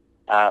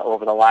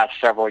over the last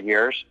several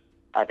years.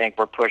 I think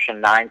we're pushing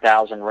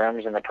 9,000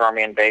 rooms in the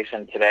Permian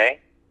Basin today.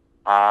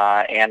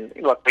 And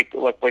look, we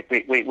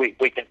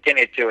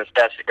continue to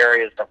assess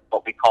areas of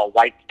what we call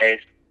white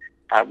space,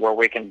 where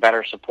we can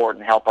better support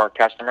and help our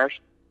customers.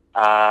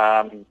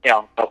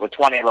 But with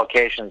 20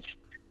 locations,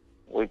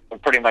 we've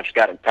pretty much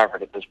got it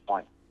covered at this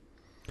point.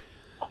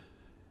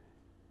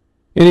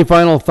 Any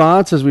final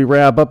thoughts as we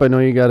wrap up? I know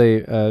you got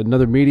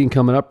another meeting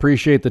coming up.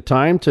 Appreciate the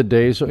time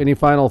today. So any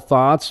final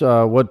thoughts,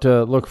 what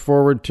to look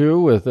forward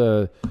to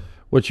with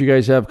what you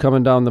guys have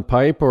coming down the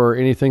pipe, or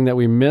anything that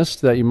we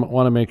missed that you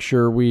want to make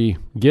sure we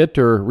get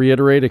or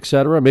reiterate, et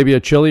cetera? Maybe a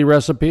chili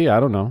recipe? I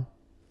don't know.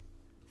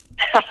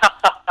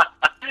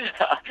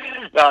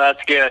 No,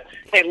 that's good.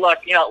 Hey, look,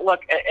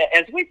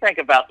 as we think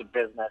about the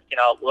business,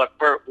 look,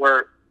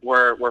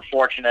 we're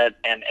fortunate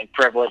and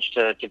privileged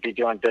to be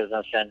doing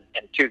business in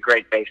two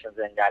great basins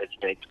in the United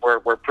States.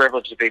 We're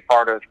privileged to be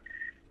part of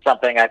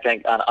something, I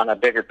think, on a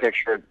bigger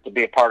picture, to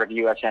be a part of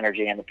U.S.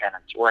 energy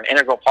independence. We're an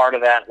integral part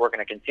of that. We're going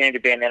to continue to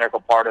be an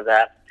integral part of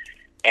that.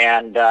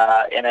 And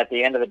at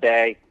the end of the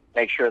day,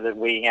 make sure that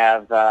we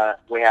have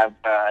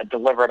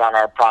delivered on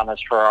our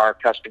promise for our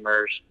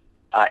customers,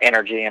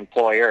 energy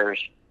employers,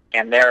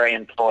 and their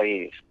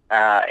employees.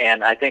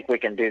 And I think we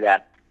can do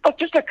that. But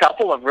just a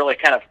couple of really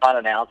kind of fun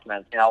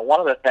announcements.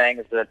 One of the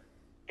things that,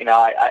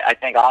 I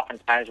think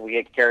oftentimes we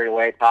get carried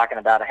away talking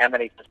about how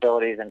many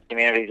facilities and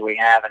communities we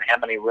have and how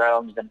many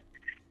rooms. And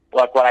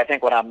look,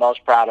 what I'm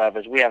most proud of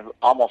is we have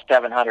almost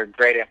 700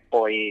 great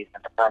employees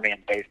in the Permian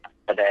Basin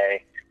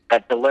today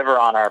that deliver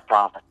on our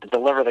promise, to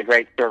deliver the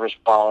great service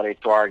quality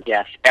to our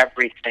guests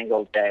every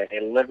single day. They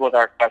live with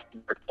our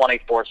customers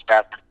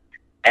 24/7,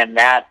 and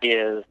that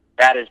is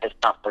just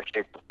something we're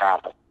super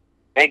proud of.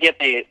 They get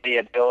the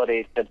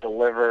ability to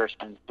deliver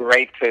some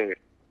great food,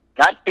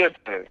 not good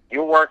food.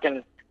 You're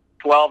working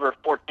 12 or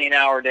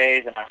 14-hour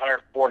days in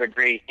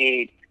 104-degree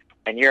heat,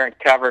 and you're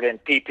covered in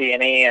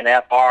PP&E and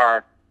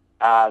FR.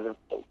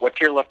 What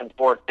you're looking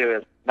forward to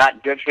is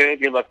not good food.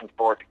 You're looking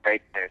forward to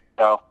great food.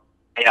 So,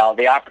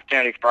 the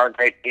opportunity for our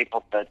great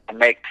people to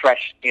make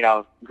fresh,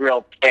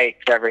 grilled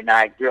steaks every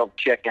night, grilled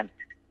chicken,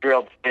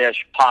 grilled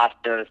fish,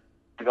 pastas.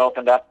 We've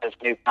opened up this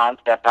new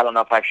concept. I don't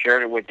know if I've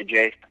shared it with you,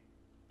 Jason.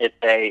 It's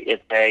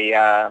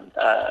a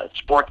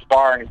sports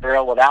bar and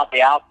grill without the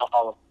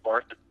alcohol, of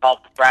course. It's called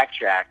the Frack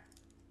Shack.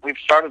 We've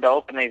started to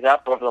open these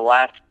up over the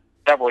last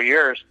several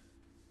years.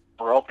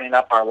 We're opening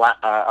up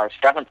our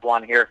seventh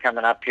one here,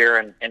 coming up here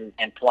in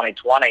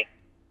 2020,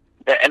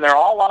 and they're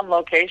all on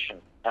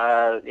location.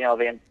 The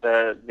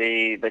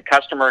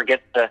customer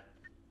gets to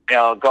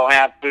go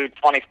have food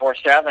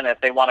 24/7.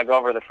 If they want to go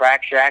over to the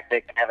Frack Shack,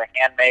 they can have a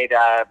handmade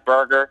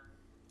burger.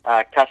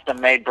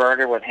 Custom-made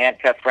burger with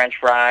hand-cut French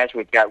fries.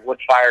 We've got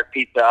wood-fired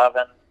pizza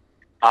oven.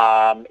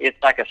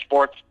 It's like a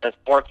sports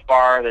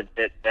bar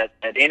that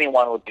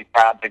anyone would be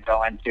proud to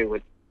go into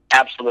with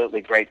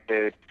absolutely great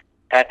food.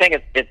 And I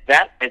think it's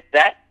that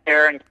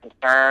care and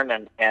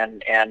concern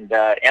and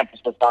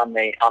emphasis on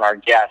our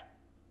guests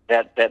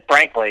that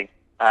frankly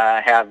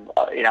have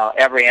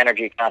every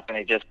energy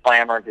company just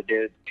clamoring to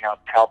do to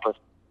help us,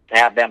 to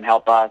have them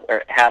help us,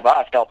 or have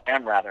us help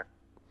them rather.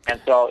 And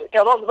so,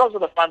 those are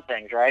the fun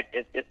things, right?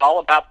 It's all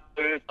about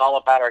the food. It's all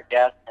about our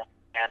guests.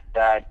 And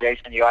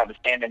Jason, you have a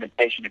stand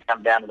invitation to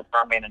come down to the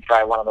Permian and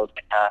try one of those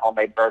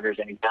homemade burgers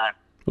anytime.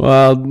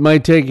 Well,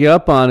 might take you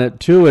up on it,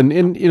 too.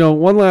 And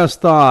one last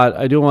thought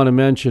I do want to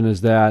mention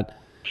is that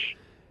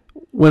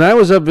when I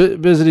was up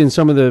visiting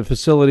some of the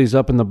facilities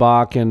up in the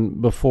Bakken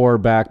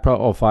back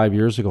 5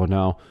 years ago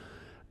now,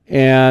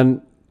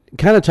 and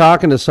kind of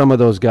talking to some of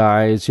those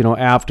guys,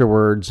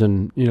 afterwards,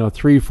 and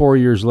 3-4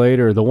 years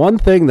later, the one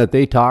thing that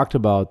they talked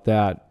about,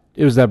 that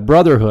it was that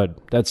brotherhood,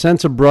 that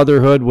sense of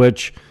brotherhood,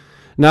 which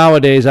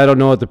nowadays I don't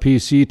know what the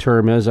PC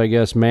term is. I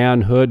guess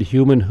manhood,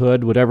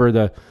 humanhood, whatever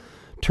the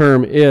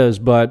term is,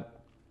 but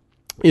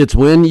it's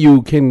when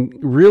you can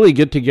really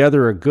get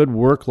together a good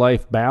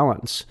work-life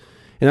balance.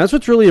 And that's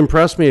what's really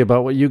impressed me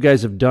about what you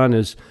guys have done,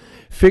 is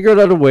figured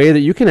out a way that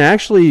you can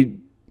actually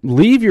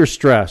leave your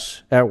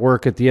stress at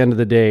work at the end of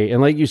the day.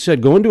 And like you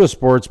said, go into a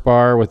sports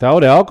bar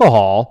without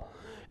alcohol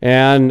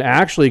and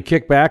actually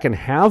kick back and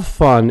have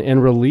fun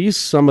and release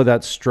some of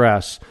that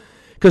stress.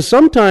 Because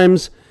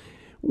sometimes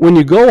when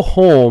you go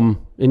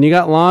home and you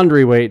got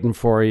laundry waiting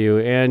for you,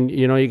 and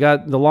you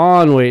got the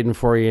lawn waiting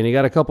for you, and you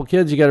got a couple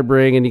kids you got to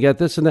bring, and you got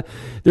this and that,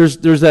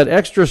 there's that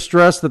extra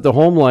stress that the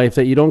home life,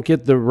 that you don't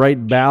get the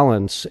right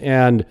balance.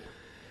 And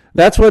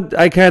that's what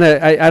I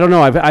don't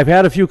know. I've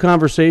had a few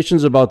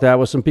conversations about that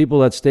with some people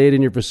that stayed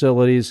in your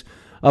facilities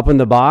up in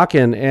the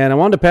Bakken, and I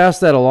wanted to pass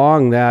that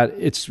along, that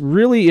it's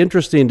really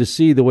interesting to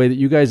see the way that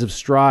you guys have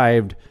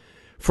strived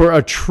for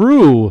a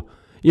true,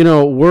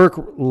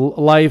 work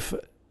life,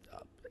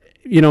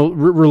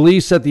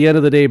 release at the end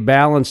of the day,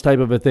 balance type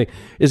of a thing.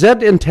 Is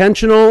that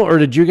intentional, or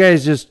did you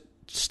guys just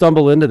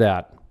stumble into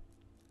that?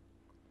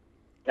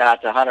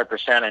 That's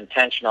 100%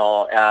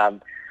 intentional.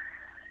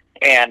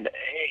 And,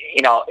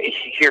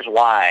 here's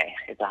why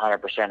it's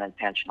 100%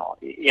 intentional.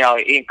 You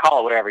can call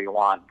it whatever you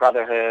want: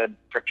 brotherhood,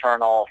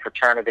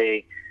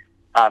 fraternity.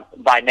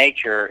 By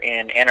nature,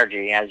 in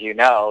energy, as you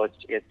know,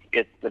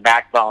 it's the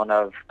backbone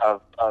of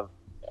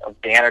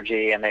the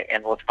energy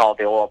and what's called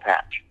the oil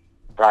patch,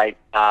 right?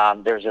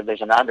 There's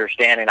an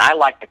understanding. I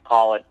like to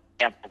call it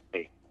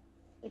empathy.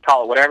 You can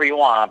call it whatever you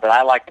want, but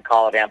I like to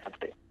call it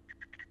empathy.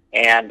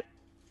 And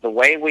the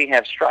way we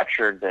have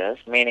structured this,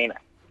 meaning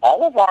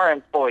all of our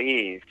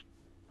employees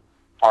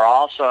are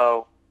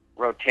also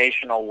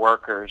rotational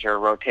workers or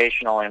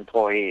rotational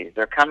employees.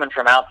 They're coming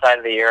from outside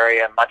of the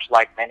area, much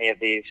like many of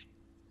these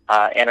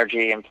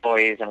energy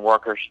employees and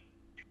workers.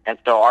 And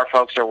so our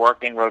folks are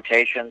working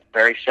rotations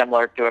very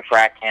similar to a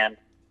frac hand.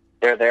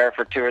 They're there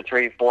for 2 or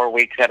 3, 4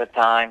 weeks at a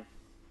time,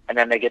 and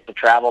then they get to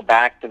travel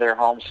back to their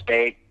home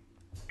state.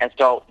 And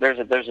so there's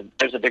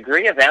a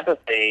degree of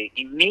empathy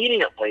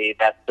immediately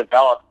that's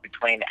developed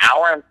between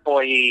our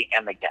employee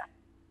and the guest.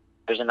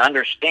 There's an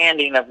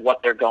understanding of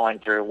what they're going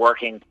through,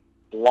 working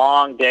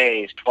long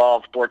days,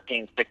 12,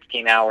 14,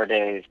 16-hour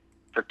days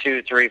for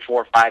 2, 3,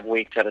 4, 5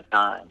 weeks at a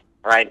time,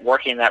 right?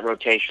 Working that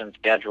rotation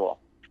schedule.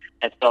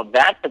 And so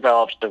that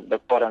develops the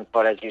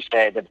quote-unquote, as you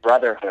say, the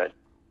brotherhood.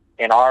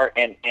 In our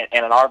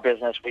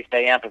business, we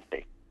say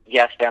empathy.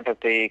 Guest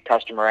empathy,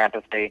 customer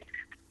empathy.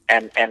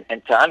 And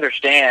to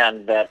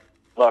understand that,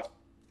 look,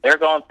 they're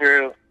going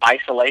through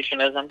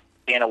isolationism,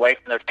 being away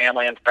from their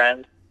family and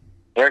friends.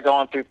 They're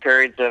going through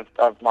periods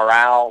of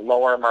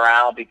lower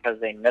morale because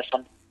they miss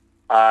them,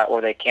 or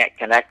they can't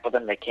connect with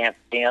them, they can't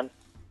see them.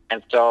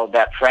 And so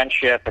that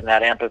friendship and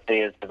that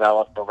empathy is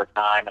developed over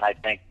time, and I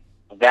think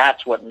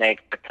that's what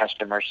makes the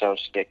customer so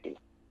sticky.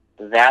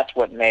 That's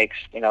what makes,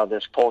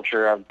 this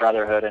culture of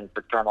brotherhood and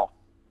fraternal,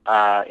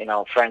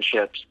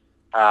 friendships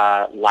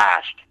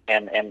last.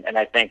 And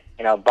I think,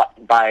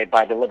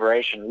 by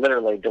deliberation,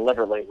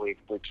 deliberately,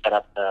 we've set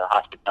up the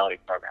hospitality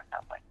program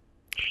that way.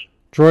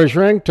 Troy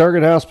Schrenk,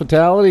 Target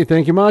Hospitality,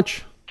 thank you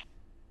much.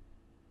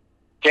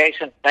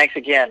 Jason, thanks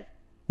again.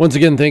 Once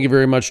again, thank you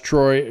very much,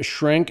 Troy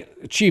Schrenk,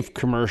 Chief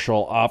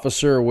Commercial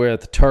Officer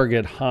with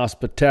Target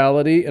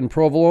Hospitality in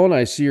Provolone.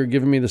 I see you're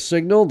giving me the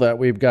signal that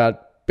we've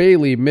got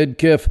Bailey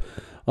Midkiff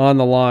on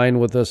the line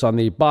with us on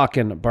the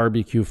Bakken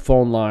Barbecue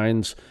phone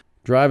lines.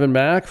 Driving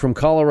back from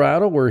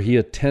Colorado, where he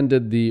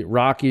attended the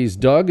Rockies.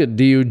 Doug at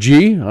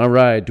DUG. All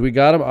right, do we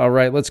got him? All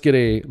right, let's get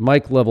a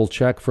mic level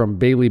check from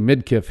Bailey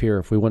Midkiff here,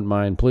 if we wouldn't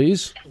mind,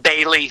 please.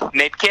 Bailey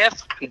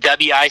Midkiff,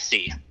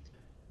 WIC.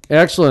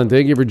 Excellent.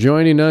 Thank you for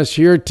joining us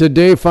here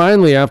today.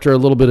 Finally, after a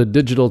little bit of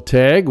digital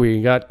tag,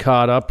 we got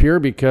caught up here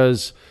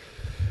because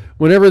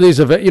whenever these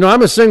events,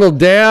 I'm a single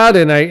dad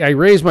and I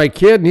raised my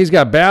kid, and he's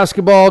got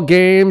basketball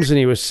games and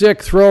he was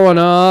sick, throwing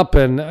up,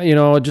 and,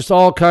 just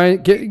all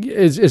kind.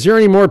 Is there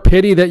any more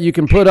pity that you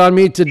can put on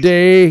me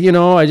today?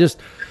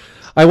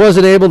 I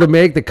wasn't able to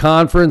make the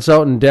conference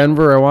out in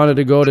Denver. I wanted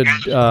to go to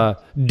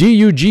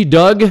DUG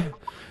Doug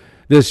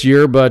this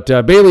year, but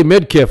Bailey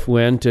Midkiff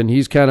went, and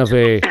he's kind of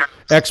a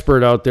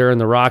expert out there in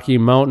the Rocky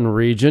Mountain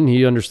region.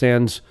 He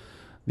understands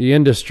the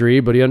industry,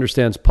 but he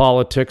understands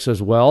politics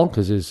as well,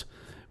 because he's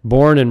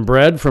born and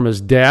bred from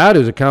his dad,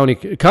 who's a county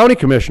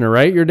commissioner,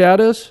 right? Your dad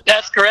is?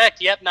 That's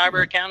correct. Yep,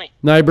 Nyberg County.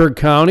 Nyberg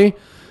County.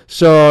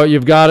 So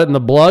you've got it in the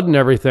blood and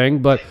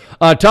everything. But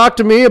talk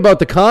to me about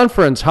the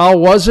conference. How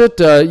was it?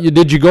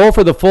 Did you go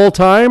for the full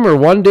time, or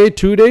 1 day,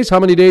 2 days? How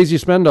many days you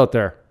spend out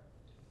there?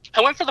 I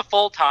went for the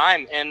full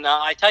time, and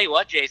I tell you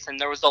what, Jason,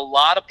 there was a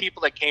lot of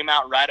people that came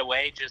out right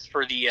away just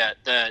for the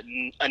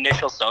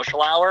initial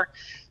social hour.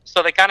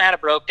 So they kind of had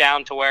it broke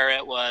down to where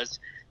it was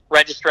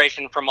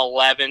registration from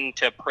 11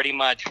 to pretty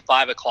much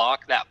 5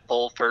 o'clock that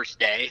full first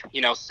day.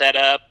 Set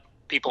up,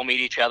 people meet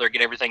each other,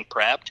 get everything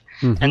prepped.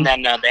 Mm-hmm. And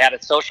then they had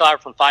a social hour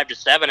from 5 to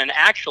 7. And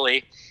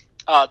actually,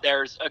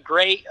 there's a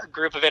great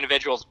group of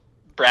individuals,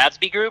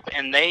 Bradsby Group,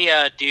 and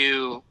they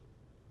do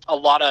a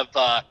lot of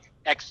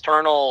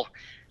external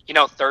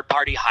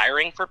third-party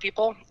hiring for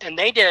people. And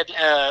they did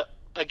a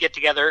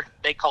get-together.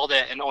 They called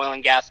it an oil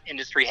and gas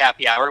industry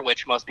happy hour,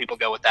 which most people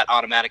go with that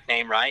automatic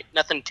name, right?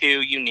 Nothing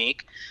too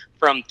unique,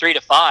 from 3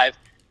 to 5.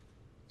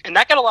 And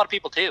that got a lot of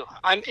people, too.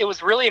 It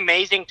was really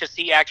amazing to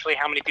see actually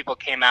how many people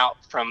came out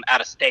from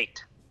out of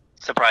state,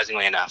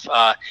 surprisingly enough.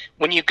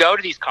 When you go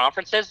to these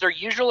conferences, they're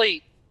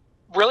usually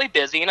really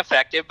busy and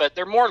effective, but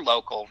they're more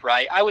local,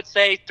 right? I would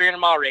say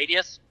 300-mile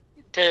radius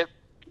to,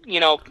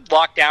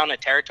 lock down a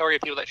territory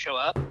of people that show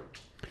up.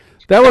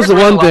 That was the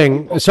one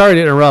thing, sorry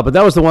to interrupt, but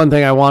that was the one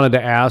thing I wanted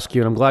to ask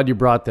you, and I'm glad you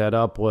brought that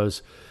up,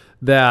 was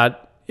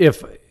that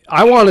if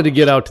I wanted to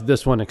get out to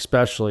this one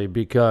especially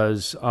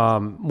because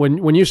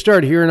when you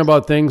start hearing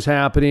about things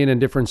happening in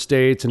different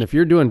states, and if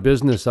you're doing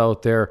business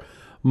out there,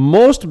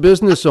 most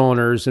business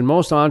owners and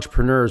most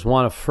entrepreneurs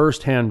want a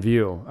firsthand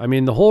view. I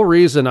mean, the whole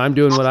reason I'm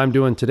doing what I'm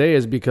doing today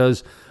is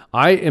because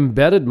I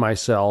embedded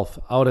myself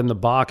out in the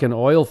Bakken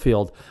oil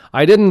field.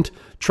 I didn't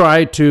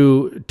try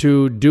to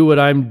do what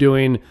I'm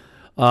doing,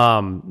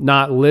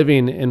 not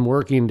living and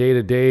working day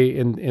to day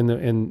in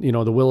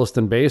the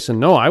Williston Basin.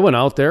 No, I went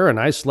out there and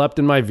I slept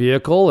in my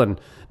vehicle and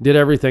did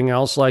everything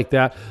else like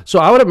that. So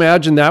I would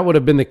imagine that would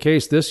have been the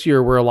case this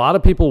year, where a lot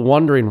of people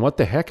wondering what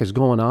the heck is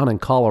going on in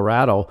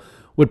Colorado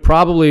would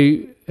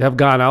probably have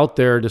gone out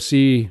there to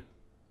see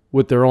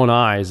with their own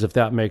eyes, if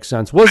that makes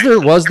sense.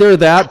 Was there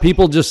that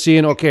people just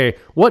seeing, okay,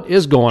 what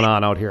is going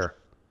on out here?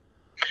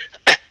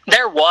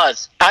 There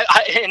was.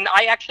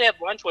 I actually had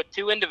lunch with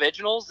two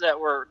individuals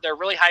they're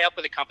really high up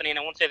with the company, and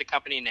I won't say the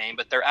company name,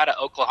 but they're out of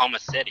Oklahoma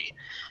City.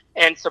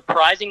 And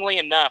surprisingly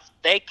enough,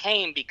 they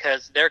came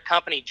because their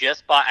company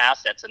just bought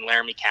assets in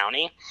Laramie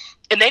County,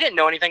 and they didn't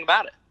know anything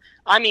about it.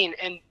 I mean,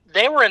 and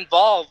they were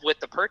involved with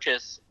the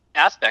purchase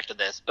aspect of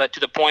this, but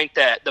to the point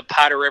that the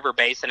Powder River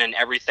Basin and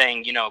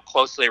everything,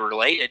 closely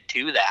related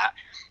to that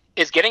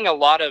is getting a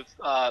lot of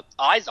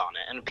eyes on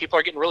it, and people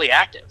are getting really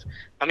active.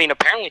 I mean,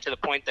 apparently to the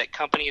point that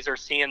companies are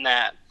seeing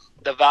that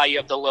the value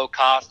of the low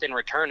cost in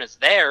return is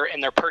there,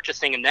 and they're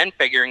purchasing and then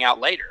figuring out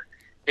later.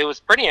 It was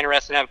pretty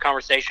interesting to have a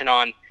conversation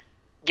on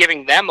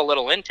giving them a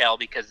little intel,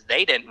 because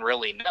they didn't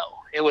really know.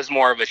 It was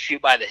more of a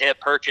shoot by the hip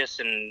purchase,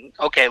 and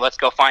okay, let's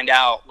go find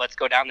out. Let's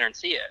go down there and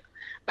see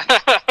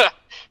it.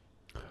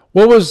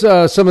 What was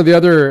some of the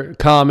other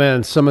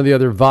comments, some of the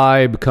other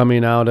vibe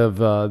coming out of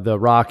the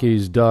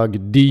Rockies,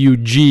 Doug,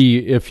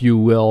 DUG, if you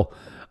will?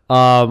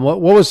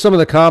 What was some of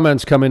the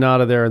comments coming out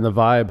of there in the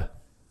vibe?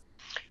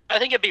 I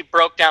think it'd be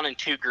broke down in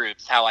two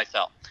groups, how I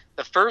felt.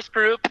 The first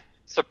group,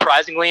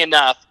 surprisingly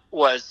enough,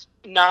 was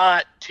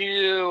not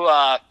too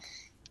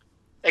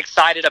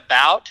excited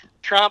about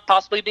Trump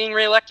possibly being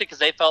reelected, because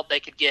they felt they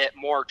could get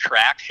more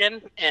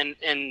traction in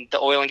the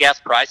oil and gas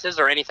prices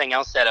or anything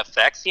else that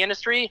affects the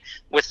industry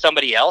with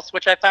somebody else,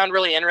 which I found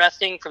really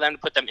interesting for them to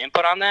put them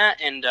input on that,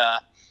 and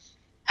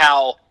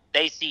how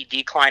they see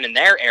decline in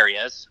their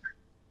areas,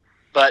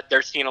 but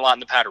they're seeing a lot in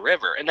the Powder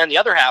River. And then the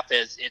other half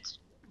is it's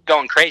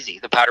going crazy.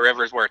 The Powder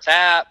River is where it's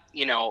at.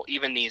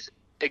 Even these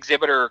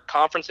exhibitor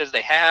conferences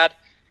they had,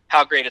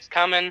 how great it's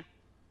coming,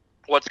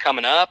 what's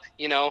coming up,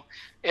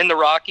 in the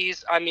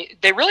Rockies. I mean,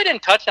 they really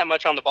didn't touch that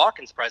much on the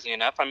Bakken, surprisingly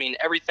enough. I mean,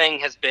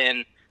 everything has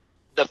been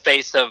the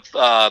face of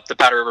the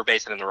Powder River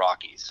Basin and the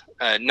Rockies,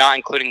 not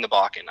including the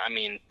Bakken. I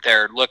mean,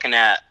 they're looking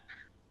at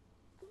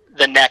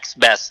the next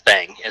best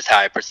thing is how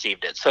I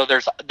perceived it. So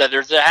there's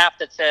a half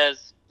that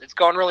says it's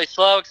going really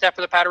slow except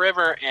for the Powder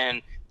River,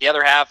 and the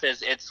other half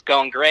is it's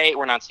going great.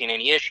 We're not seeing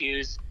any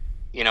issues.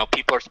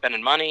 People are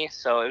spending money.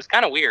 So it was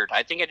kind of weird.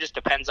 I think it just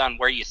depends on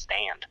where you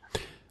stand.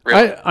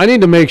 Really? I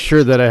need to make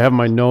sure that I have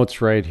my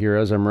notes right here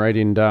as I'm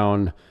writing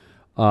down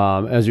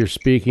as you're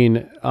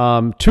speaking.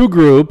 Two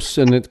groups,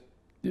 and it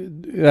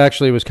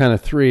actually was kind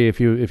of three if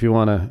you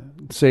want to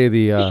say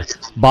the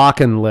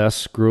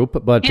Bakken-less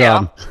group. But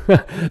yeah.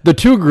 The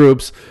two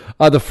groups,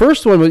 the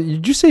first one,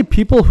 did you say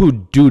people who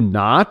do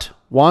not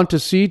want to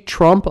see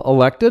Trump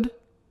elected?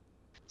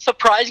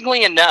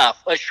 Surprisingly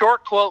enough, a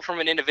short quote from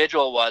an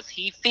individual was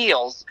he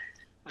feels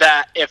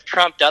that if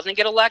Trump doesn't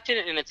get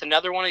elected and it's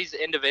another one of these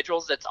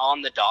individuals that's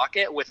on the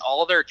docket with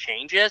all their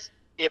changes,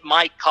 it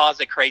might cause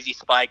a crazy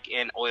spike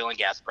in oil and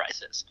gas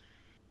prices.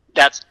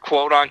 That's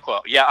quote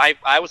unquote. Yeah,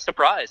 I was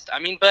surprised. I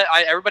mean, but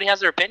everybody has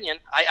their opinion.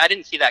 I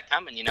didn't see that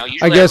coming. Usually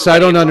I guess I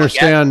don't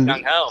understand.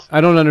 I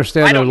don't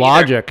understand the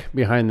logic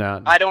behind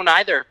that. I don't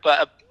either,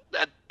 but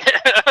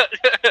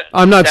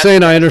I'm not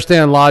saying I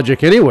understand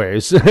logic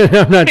anyways.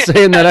 I'm not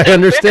saying that I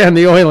understand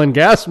the oil and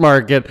gas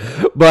market,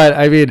 but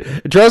I mean,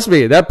 trust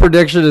me, that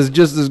prediction is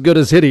just as good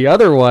as any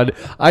other one.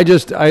 I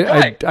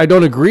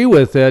don't agree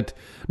with it,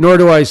 nor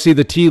do I see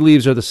the tea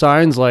leaves or the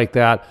signs like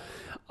that.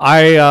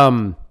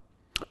 I'm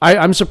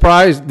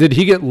surprised. Did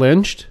he get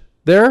lynched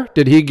there?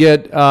 Did he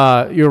get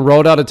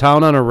rode out of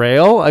town on a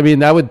rail? I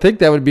mean, I would think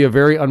that would be a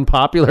very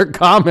unpopular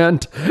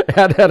comment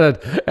at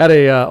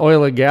a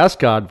oil and gas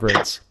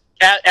conference.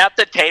 At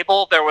the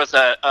table, there was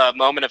a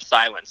moment of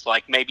silence,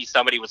 like maybe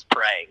somebody was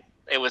praying.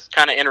 It was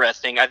kind of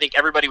interesting. I think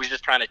everybody was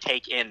just trying to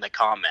take in the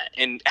comment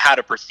and how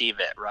to perceive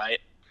it, right?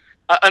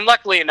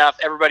 Unluckily enough,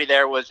 everybody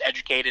there was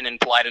educated and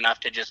polite enough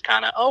to just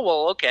kind of, oh,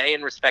 well, okay,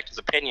 and respect his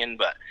opinion,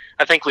 but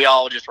I think we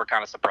all just were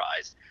kind of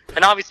surprised.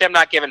 And obviously I'm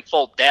not giving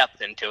full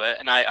depth into it,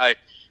 and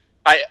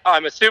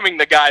I'm assuming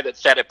the guy that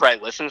said it probably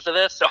listens to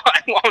this, so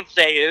I won't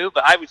say who,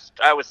 but I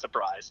was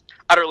surprised.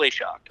 Utterly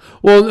shocked.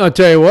 Well, I'll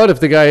tell you what,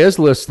 if the guy is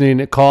listening,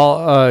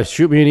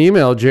 shoot me an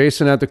email,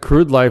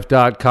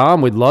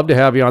 jason@thecrudelife.com. We'd love to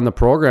have you on the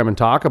program and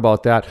talk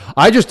about that.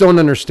 I just don't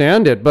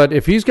understand it, but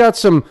if he's got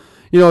some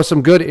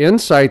good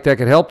insight that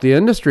could help the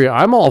industry,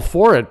 I'm all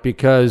for it,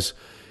 because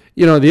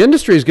the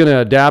industry is going to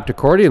adapt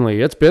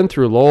accordingly. It's been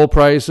through low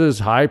prices,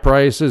 high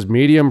prices,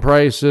 medium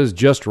prices,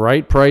 just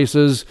right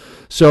prices.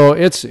 So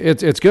it's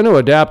going to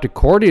adapt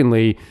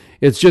accordingly.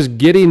 It's just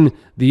getting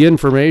the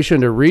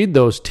information to read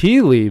those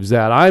tea leaves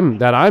that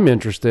I'm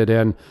interested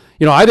in.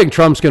 I think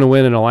Trump's going to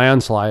win in a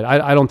landslide.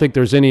 I don't think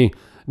there's any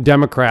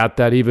Democrat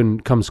that even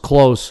comes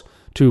close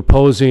to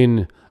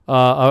posing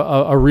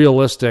a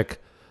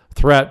realistic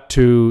threat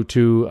to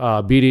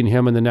beating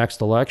him in the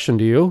next election.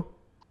 Do you?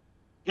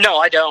 No,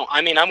 I don't.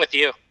 I mean, I'm with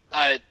you.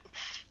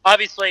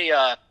 Obviously,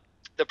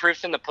 the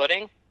proof's in the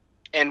pudding,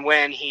 and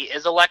when he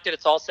is elected,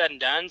 it's all said and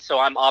done. So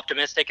I'm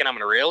optimistic and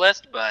I'm a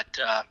realist, but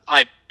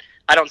I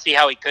don't see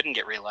how he couldn't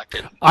get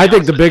reelected. I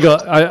think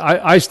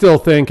I still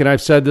think, and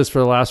I've said this for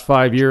the last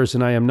 5 years,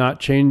 and I am not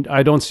changed.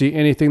 I don't see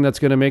anything that's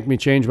going to make me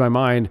change my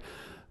mind.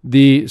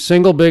 The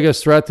single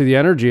biggest threat to the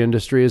energy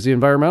industry is the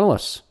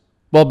environmentalists.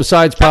 Well,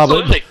 besides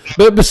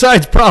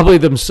probably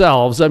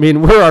themselves. I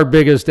mean, we're our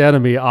biggest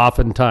enemy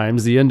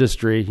oftentimes, the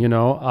industry,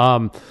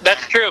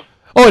 That's true.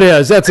 Oh, it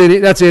is.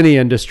 That's any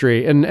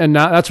industry. And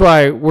now, that's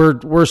why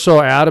we're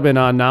so adamant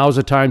on now's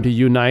the time to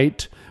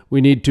unite.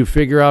 We need to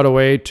figure out a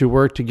way to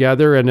work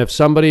together. And if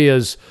somebody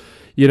is,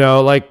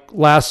 like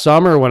last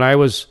summer when I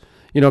was,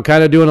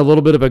 kind of doing a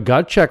little bit of a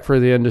gut check for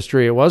the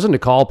industry, it wasn't to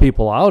call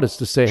people out. It's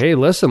to say, hey,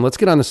 listen, let's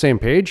get on the same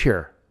page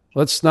here.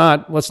 Let's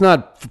not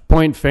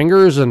point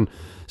fingers and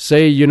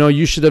say,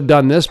 you should have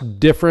done this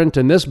different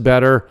and this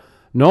better.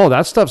 No,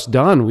 that stuff's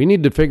done. We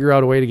need to figure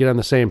out a way to get on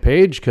the same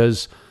page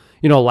because,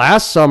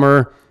 last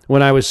summer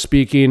when I was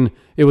speaking,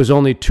 it was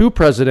only 2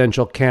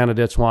 presidential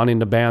candidates wanting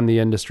to ban the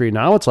industry.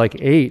 Now it's like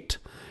 8.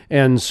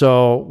 And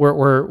so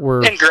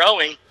we're and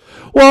growing.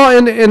 Well,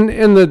 and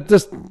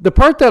the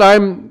part that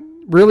I'm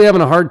really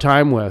having a hard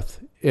time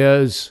with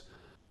is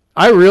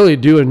I really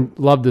do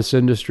love this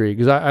industry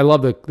because I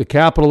love the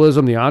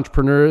capitalism, the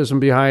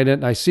entrepreneurism behind it.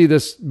 And I see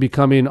this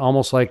becoming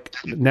almost like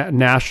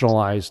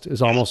nationalized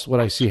is almost what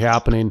I see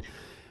happening.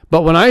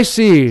 But when I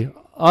see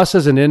us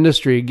as an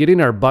industry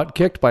getting our butt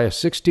kicked by a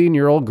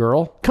 16-year-old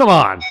girl, come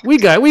on, we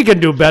can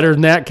do better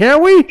than that,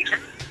 can't we?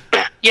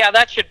 Yeah,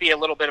 that should be a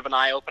little bit of an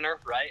eye-opener,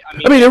 right?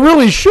 I mean, it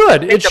really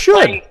should. It should.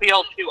 The playing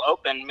field too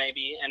open,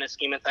 maybe, in a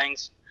scheme of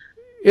things.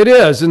 It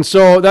is, and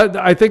so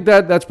I think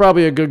that's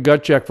probably a good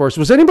gut check for us.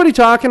 Was anybody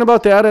talking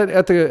about that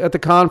at the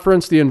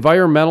conference? The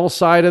environmental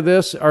side of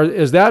this,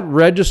 is that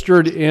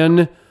registered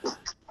in?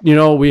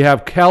 We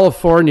have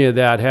California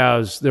that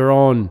has their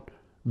own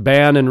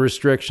ban and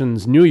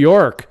restrictions. New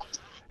York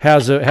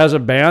has a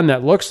ban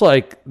that looks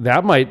like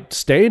that might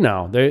stay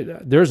now.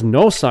 There's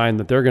no sign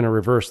that they're going to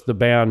reverse the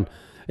ban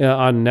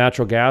on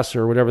natural gas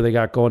or whatever they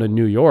got going in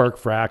New York,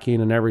 fracking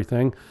and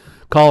everything.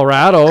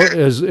 Colorado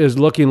is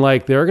looking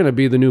like they're going to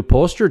be the new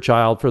poster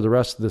child for the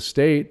rest of the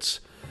states.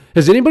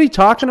 Is anybody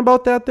talking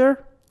about that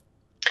there?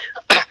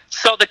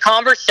 So the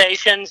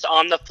conversations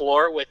on the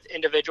floor with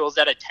individuals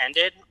that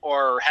attended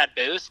or had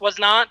booths was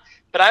not,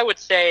 but I would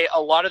say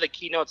a lot of the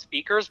keynote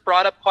speakers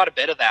brought up quite a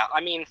bit of that. I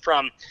mean,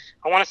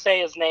 I want to say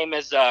his name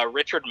is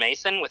Richard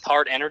Mason with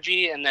Hart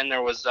Energy, and then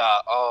there was,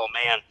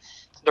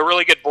 the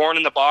really good Born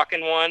in the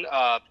Bakken one,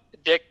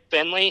 Dick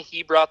Finley,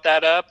 he brought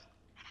that up,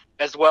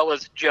 as well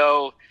as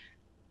Joe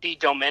D.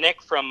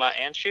 Dominic from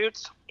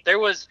Anschutz. There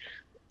was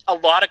a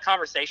lot of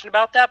conversation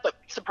about that, but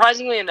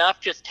surprisingly enough,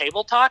 just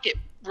table talk, it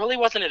really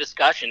wasn't a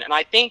discussion. And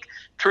I think,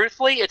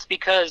 truthfully, it's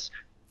because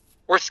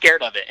we're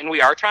scared of it, and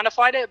we are trying to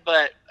fight it,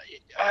 but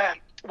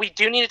we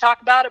do need to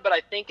talk about it, but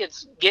I think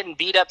it's getting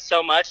beat up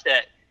so much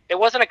that it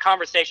wasn't a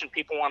conversation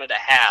people wanted to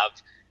have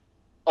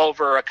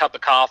over a cup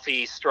of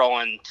coffee,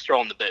 strolling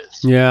the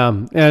booths. Yeah,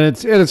 and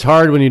it's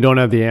hard when you don't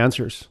have the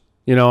answers.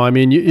 I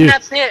mean, and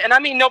that's it. And I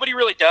mean, nobody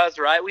really does,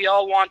 right? We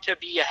all want to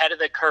be ahead of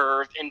the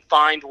curve and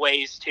find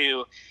ways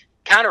to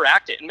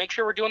counteract it and make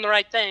sure we're doing the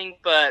right thing.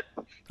 But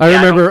I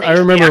remember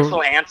the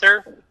actual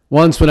answer.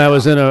 Once when I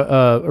was in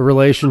a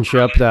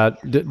relationship that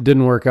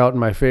didn't work out in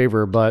my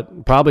favor,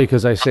 but probably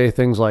because I say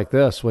things like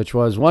this, which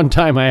was one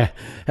time I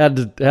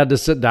had to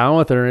sit down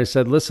with her and I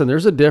said, listen,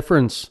 there's a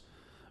difference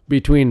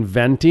between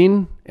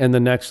venting and the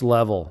next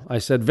level. I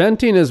said,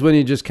 venting is when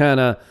you just kind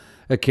of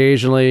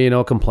occasionally,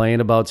 complain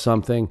about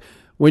something.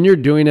 When you're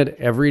doing it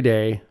every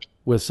day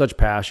with such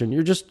passion,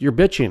 you're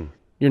bitching.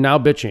 You're now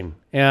bitching,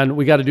 and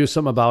we got to do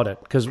something about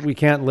it because we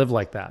can't live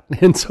like that.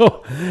 And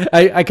so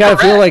I kind of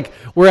feel like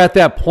we're at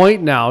that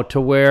point now to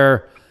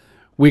where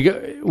we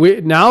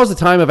now is the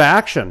time of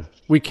action.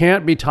 We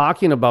can't be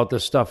talking about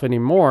this stuff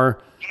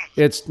anymore.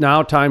 It's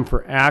now time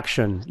for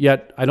action.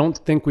 Yet I don't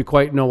think we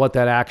quite know what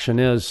that action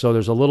is. So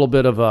there's a little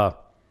bit of a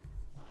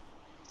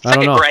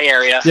gray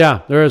area.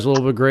 Yeah, there is a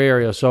little bit of gray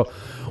area. So,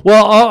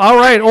 well, all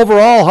right.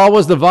 Overall, how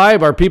was the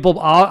vibe? Are people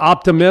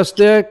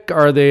optimistic?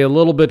 Are they a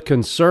little bit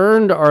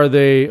concerned? Are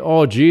they,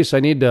 oh, geez, I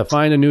need to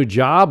find a new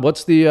job?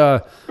 What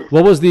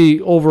was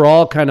the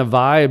overall kind of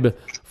vibe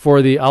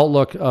for the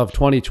outlook of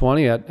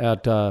 2020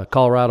 at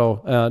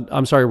Colorado?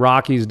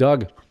 Rockies,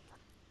 Doug.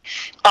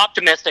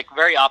 Optimistic,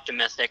 very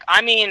optimistic.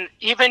 I mean,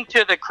 even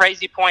to the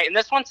crazy point, and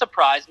this one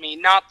surprised me,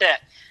 not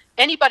that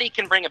anybody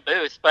can bring a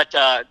booth, but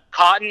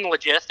Cotton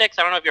Logistics,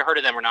 I don't know if you've heard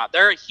of them or not.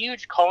 They're a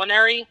huge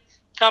culinary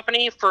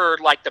company for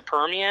like the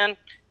Permian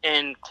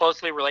and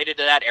closely related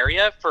to that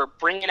area for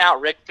bringing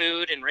out rig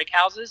food and rig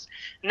houses.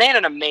 And they had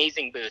an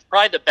amazing booth,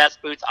 probably the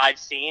best booth I've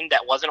seen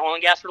that wasn't oil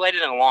and gas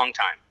related in a long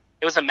time.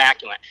 It was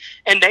immaculate.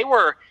 And they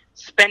were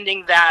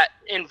spending that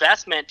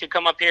investment to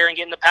come up here and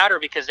get in the powder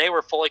because they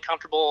were fully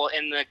comfortable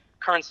in the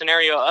current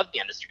scenario of the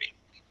industry.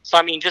 So,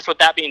 I mean, just with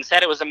that being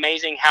said, it was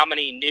amazing how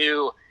many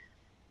new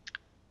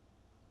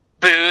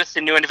booths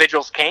and new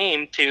individuals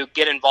came to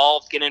get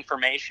involved, get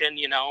information,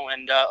 you know,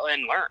 and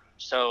learn.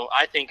 So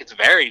I think it's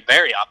very,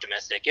 very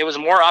optimistic. It was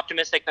more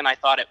optimistic than I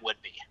thought it would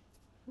be.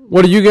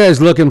 What are you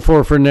guys looking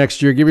for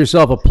next year? Give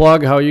yourself a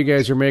plug how you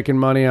guys are making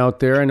money out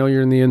there. I know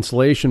you're in the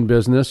insulation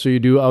business, so you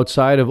do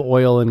outside of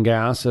oil and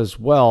gas as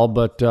well,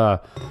 but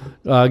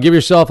give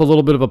yourself a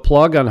little bit of a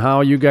plug on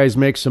how you guys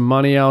make some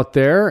money out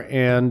there.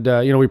 And,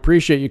 we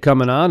appreciate you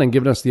coming on and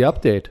giving us the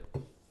update.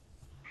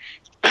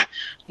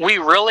 We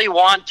really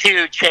want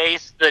to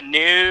chase the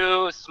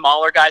new,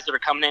 smaller guys that are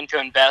coming in to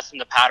invest in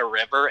the Powder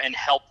River and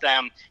help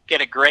them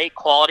get a great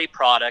quality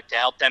product to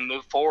help them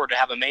move forward, to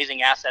have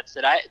amazing assets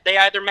that they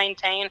either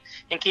maintain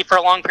and keep for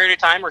a long period of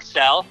time or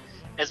sell,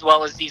 as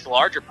well as these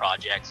larger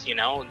projects, you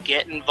know,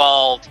 get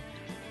involved,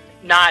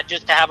 not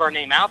just to have our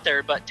name out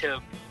there, but to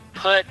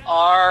put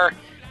our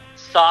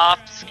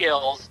soft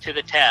skills to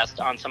the test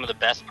on some of the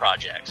best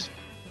projects.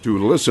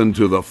 To listen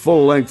to the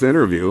full-length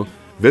interview,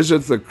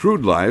 visit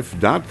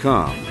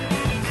thecrudelife.com.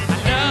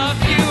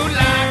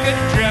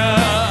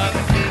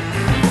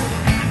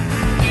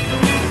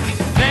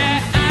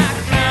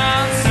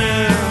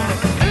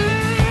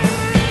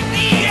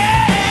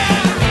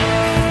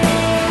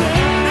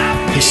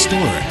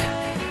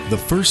 Historic, the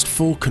first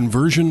full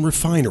conversion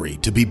refinery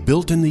to be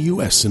built in the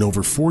U.S. in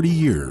over 40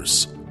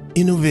 years.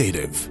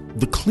 Innovative,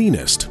 the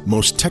cleanest,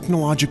 most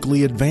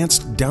technologically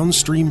advanced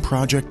downstream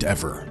project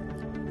ever.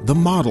 The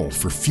model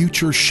for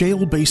future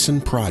shale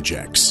basin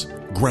projects.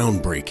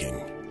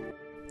 Groundbreaking.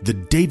 The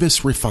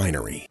Davis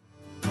Refinery.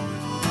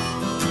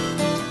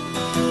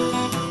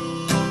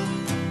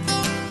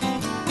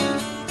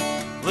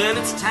 Well,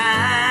 it's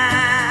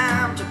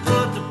time to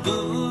put the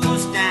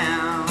booze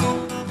down.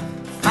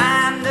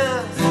 Find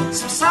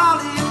us some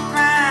solid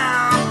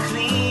ground.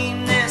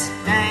 Clean this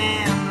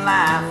damn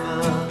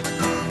life up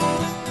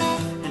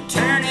and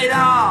turn it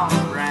all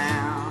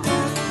around.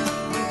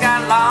 We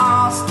got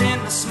lost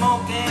in the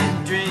smoke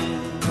and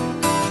drink.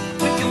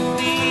 We can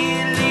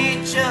feel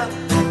each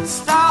other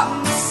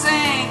starting to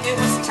sink. It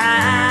was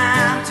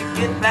time to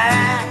get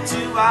back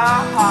to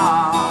our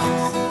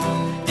hearts.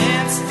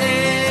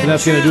 And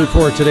that's going to do it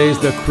for today's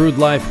The Crude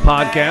Life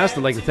podcast.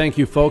 I'd like to thank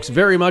you folks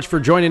very much for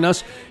joining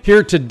us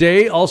here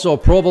today. Also,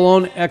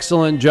 Provolone,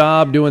 excellent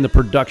job doing the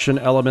production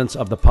elements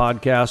of the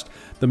podcast.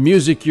 The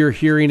music you're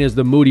hearing is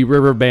the Moody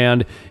River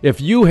Band.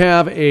 If you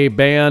have a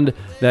band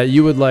that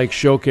you would like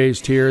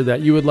showcased here,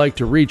 that you would like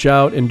to reach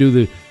out and do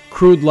the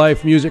Crude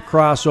Life music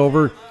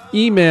crossover,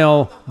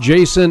 email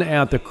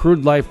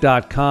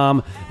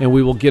jason@thecrudelife.com and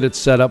we will get it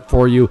set up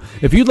for you.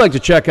 If you'd like to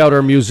check out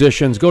our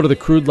musicians, go to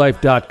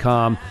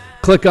thecrudelife.com.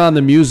 Click on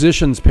the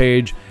musicians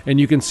page, and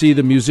you can see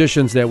the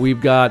musicians that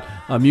we've got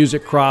a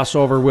music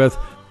crossover with.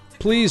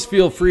 Please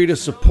feel free to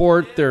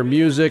support their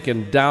music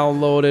and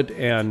download it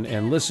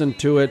and listen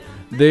to it.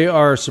 They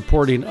are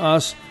supporting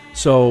us,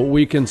 so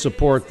we can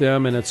support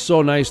them, and it's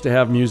so nice to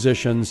have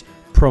musicians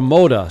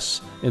promote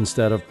us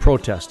instead of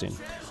protesting.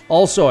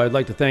 Also, I'd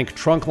like to thank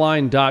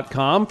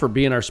Trunkline.com for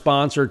being our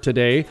sponsor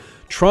today.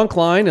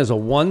 Trunkline is a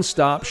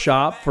one-stop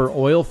shop for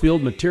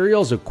oilfield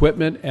materials,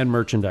 equipment, and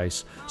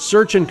merchandise.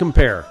 Search and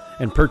compare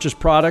and purchase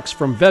products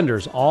from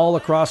vendors all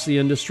across the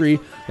industry.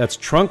 That's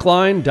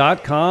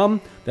Trunkline.com.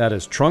 That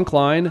is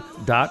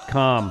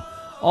Trunkline.com.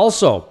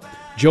 Also,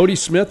 Jody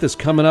Smith is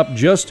coming up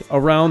just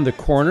around the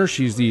corner.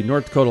 She's the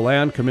North Dakota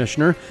Land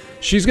Commissioner.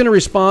 She's going to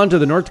respond to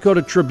the North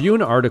Dakota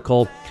Tribune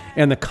article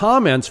and the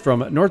comments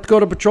from North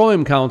Dakota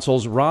Petroleum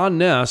Council's Ron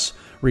Ness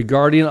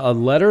regarding a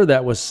letter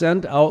that was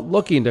sent out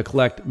looking to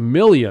collect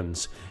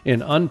millions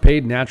in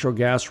unpaid natural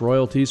gas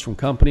royalties from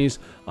companies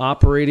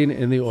operating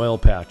in the oil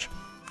patch.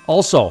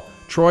 Also,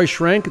 Troy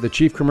Schrenk, the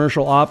Chief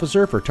Commercial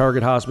Officer for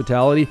Target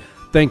Hospitality,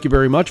 thank you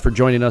very much for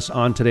joining us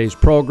on today's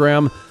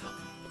program.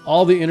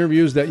 All the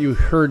interviews that you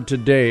heard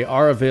today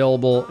are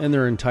available in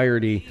their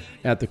entirety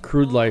at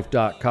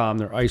thecrudelife.com.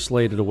 They're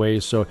isolated away,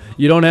 so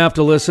you don't have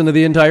to listen to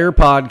the entire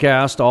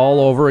podcast all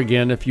over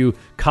again. If you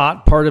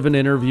caught part of an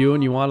interview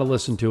and you want to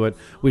listen to it,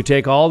 we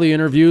take all the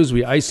interviews,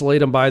 we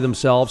isolate them by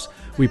themselves,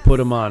 we put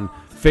them on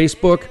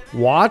Facebook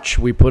Watch,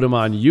 we put them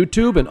on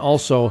YouTube, and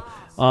also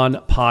on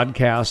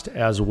podcast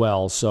as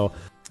well. So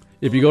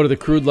if you go to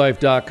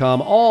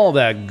thecrudelife.com, all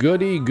that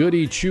goody,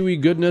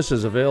 chewy goodness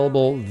is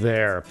available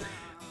there.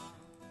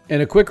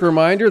 And a quick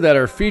reminder that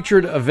our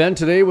featured event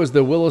today was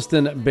the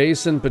Williston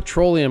Basin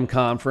Petroleum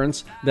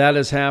Conference. That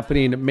is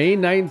happening May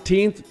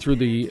 19th through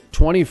the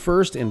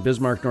 21st in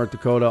Bismarck, North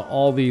Dakota.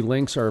 All the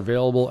links are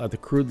available at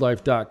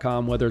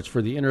thecrudelife.com, whether it's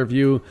for the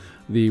interview,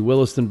 the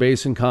Williston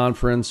Basin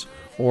Conference,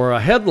 or a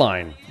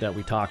headline that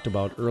we talked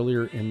about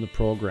earlier in the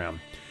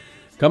program.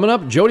 Coming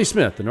up, Jody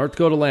Smith, the North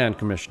Dakota Land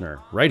Commissioner,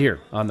 right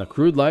here on the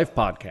Crude Life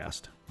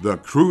Podcast. The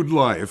Crude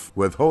Life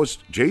with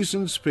host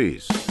Jason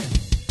Spees.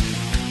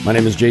 My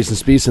name is Jason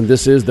Spees, and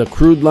this is the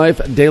Crude Life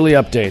Daily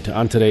Update.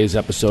 On today's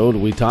episode,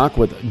 we talk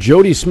with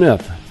Jody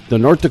Smith, the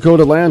North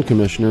Dakota Land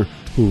Commissioner,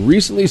 who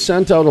recently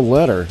sent out a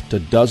letter to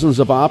dozens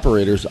of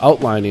operators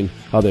outlining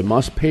how they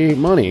must pay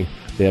money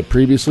they had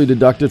previously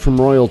deducted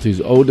from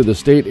royalties owed to the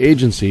state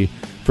agency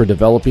for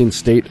developing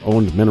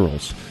state-owned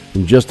minerals.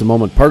 In just a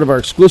moment, part of our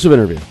exclusive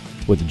interview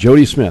with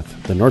Jody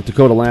Smith, the North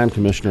Dakota Land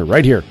Commissioner,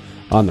 right here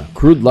on the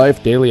Crude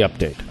Life Daily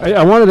Update.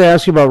 I wanted to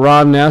ask you about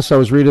Ron Ness. I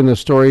was reading the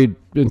story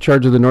in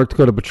charge of the North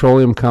Dakota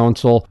Petroleum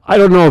Council. I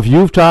don't know if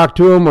you've talked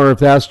to him or if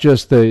that's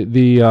just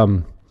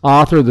the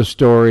author of the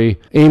story,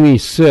 Amy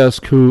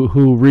Sisk,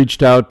 who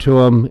reached out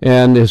to him.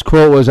 And his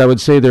quote was, I would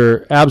say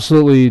they're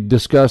absolutely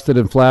disgusted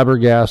and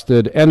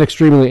flabbergasted and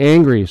extremely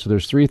angry. So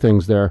there's three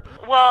things there.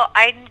 Well,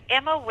 I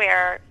am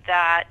aware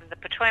that the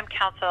Petroleum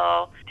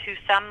Council, to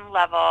some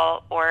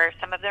level, or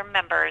some of their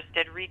members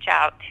did reach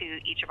out to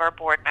each of our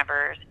board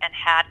members and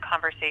had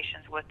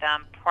conversations with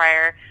them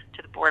prior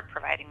to the board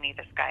providing me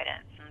this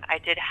guidance. And I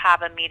did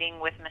have a meeting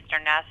with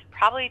Mr. Ness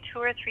probably 2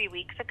 or 3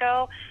 weeks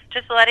ago,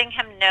 just letting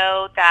him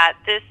know that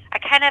this, I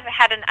kind of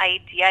had an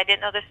idea. I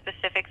didn't know the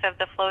specifics of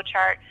the flow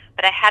chart,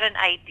 but I had an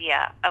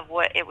idea of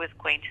what it was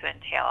going to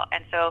entail.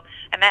 And so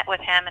I met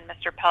with him and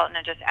Mr. Pelton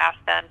and just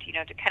asked them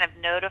to kind of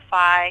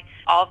notify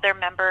all of their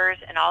members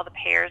and all the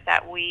payers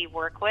that we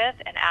work with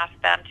and ask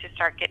them to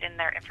start getting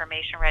their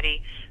information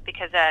ready,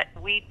 because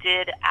we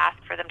did ask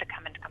for them to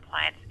come into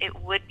compliance.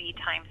 It would be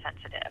time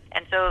sensitive.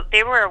 And so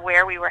they were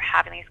aware we were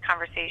having these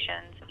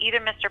conversations. Either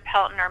Mr.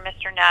 Pelton or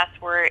Mr. Ness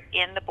were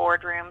in the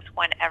boardrooms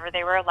whenever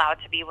they were allowed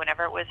to be,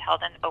 whenever it was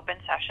held in open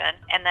session.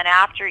 And then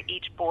after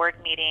each board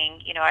meeting,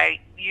 I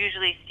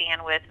usually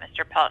stand with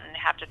Mr. Pelton and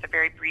have just a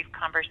very brief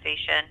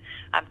conversation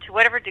to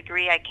whatever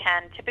degree I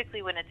can.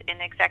 Typically when it's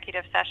in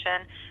executive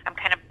session, I'm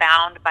kind of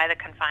bound by the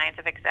confines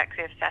of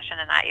executive session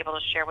and not able to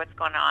share what's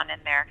going on in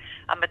there.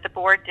 But the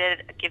board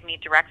did give me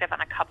directive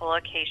on a couple of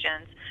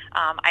occasions.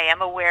 I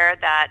am aware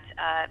that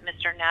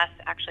Mr. Ness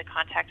actually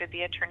contacted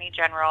the Attorney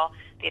General.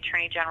 The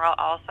Attorney General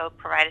also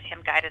provided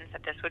him guidance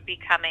that this would be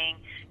coming,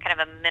 kind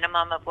of a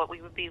minimum of what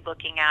we would be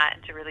looking at,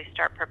 and to really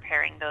start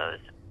preparing those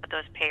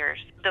payers.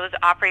 Those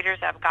operators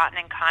have gotten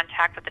in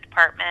contact with the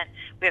department.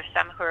 We have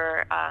some who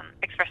are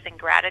expressing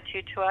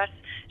gratitude to us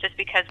just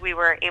because we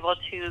were able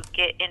to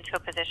get into a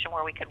position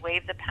where we could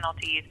waive the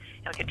penalties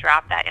and we could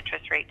drop that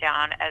interest rate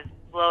down as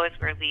low as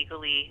we're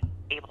legally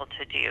able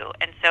to do.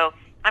 And so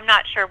I'm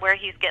not sure where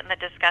he's getting the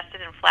disgusted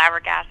and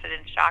flabbergasted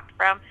and shocked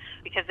from,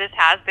 because this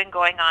has been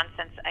going on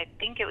since I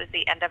think it was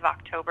the end of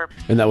October.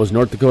 And that was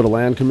North Dakota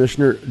Land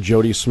Commissioner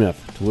Jody Smith.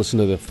 To listen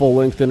to the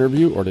full-length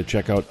interview or to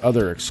check out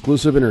other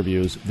exclusive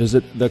interviews,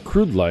 visit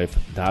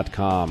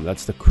thecrudelife.com.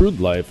 That's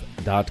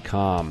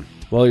thecrudelife.com.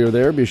 While you're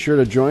there, be sure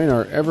to join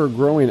our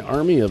ever-growing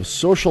army of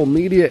social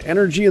media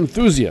energy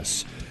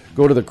enthusiasts.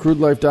 Go to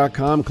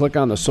thecrudelife.com, click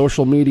on the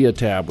social media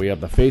tab. We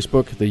have the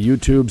Facebook, the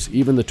YouTubes,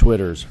 even the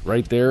Twitters.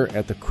 Right there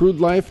at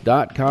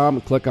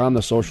thecrudelife.com, click on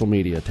the social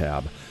media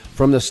tab.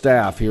 From the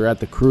staff here at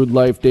the Crude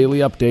Life Daily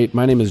Update,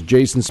 my name is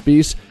Jason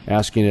Spees,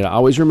 asking you to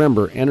always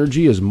remember,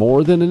 energy is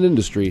more than an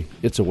industry,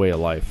 it's a way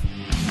of life.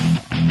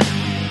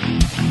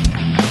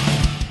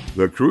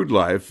 The Crude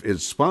Life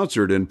is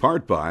sponsored in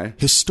part by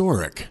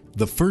Historic,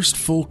 the first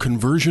full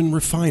conversion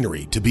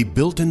refinery to be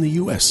built in the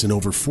U.S. in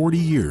over 40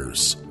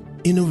 years.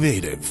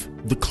 Innovative,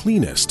 the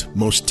cleanest,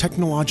 most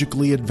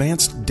technologically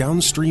advanced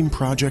downstream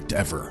project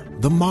ever.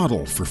 The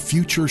model for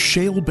future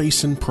shale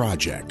basin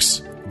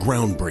projects.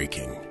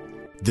 Groundbreaking.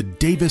 The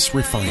Davis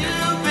Refinery.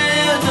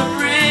 Build a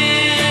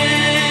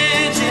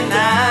bridge and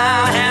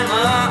I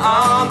hammer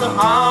on the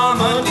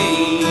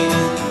harmony.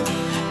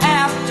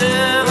 After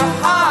a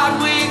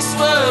hard week's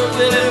work,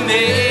 we'll have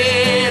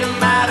made a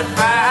mighty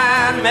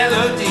fine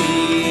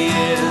melody.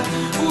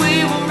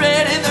 We were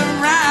ready the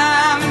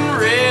rhyme and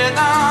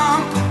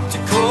rhythm to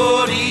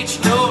chord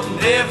each note and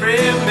every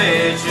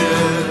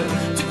measure.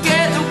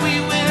 Together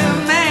we will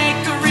make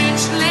a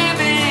rich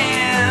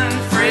living,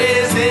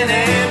 phrasing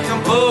and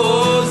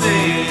composing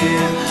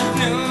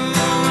new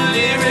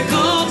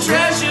lyrical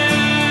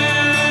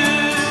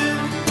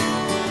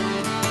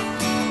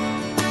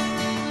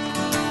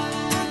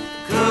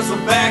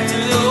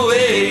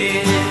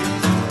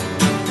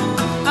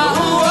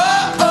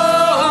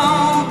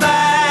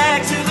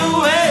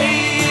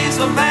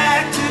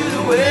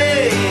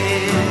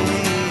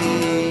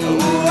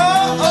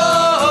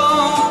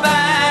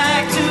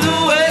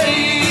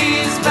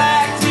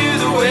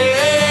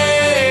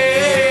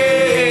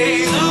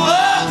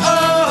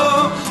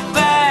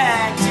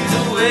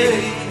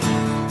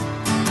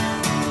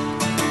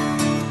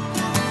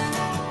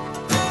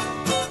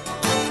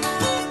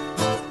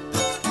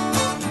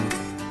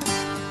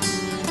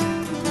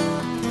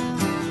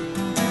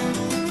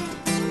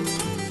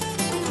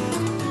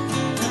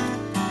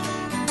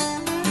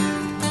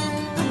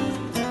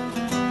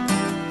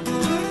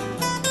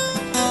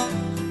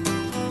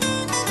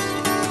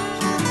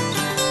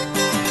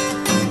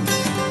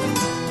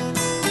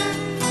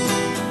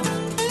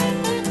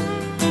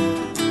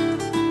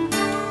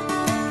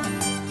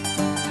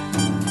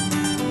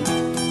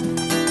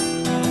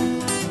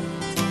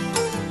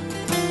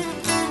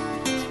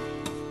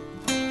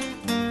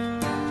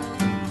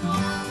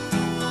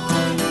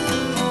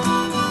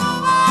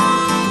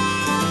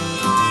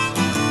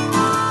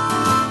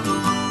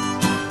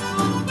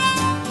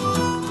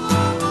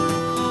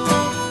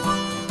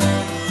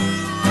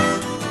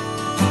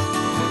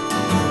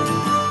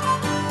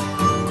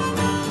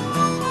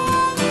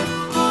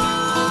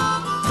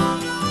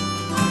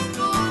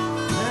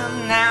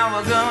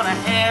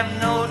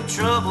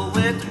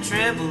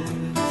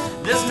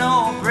There's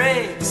no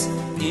breaks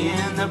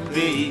in the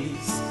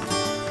pace.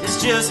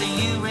 It's just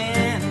you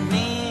and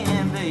me,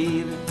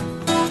 baby,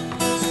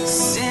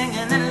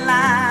 singing it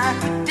like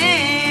we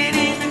did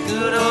in the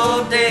good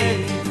old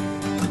days.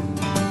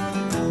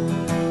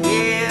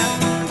 Yeah,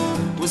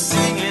 we're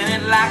singing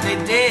it like they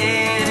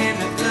did in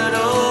the good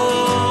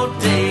old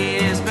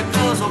days,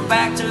 because we're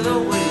back to the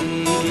way.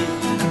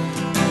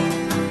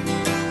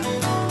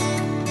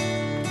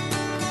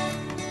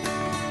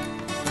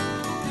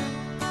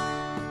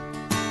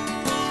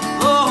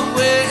 Oh,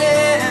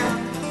 well,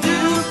 you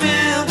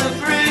build the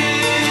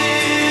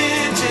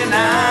bridge and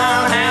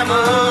I'll hammer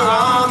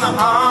on the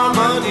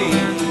harmony.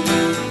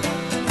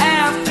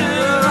 After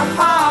a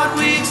hard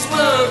week's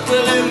work,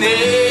 we'll have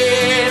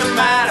made a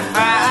mighty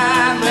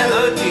fine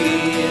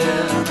melody.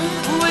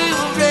 We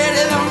were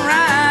ready to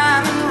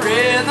rhyme and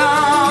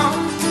rhythm,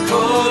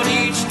 chord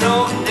each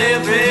note and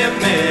every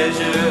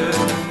measure.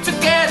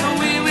 Together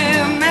we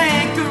will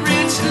make a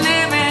rich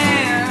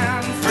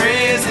living,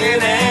 phrasing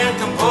and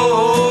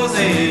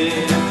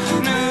composing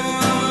new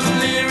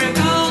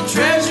lyrical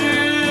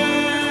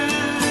treasures,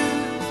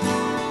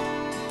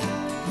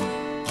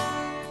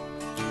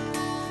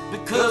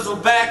 because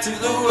we're back to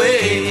the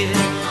way.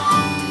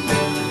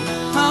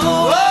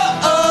 Oh, oh,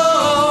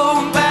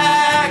 oh,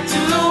 back to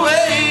the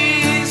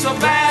way. So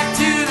back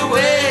to the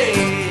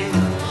way.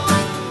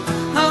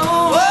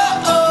 Oh,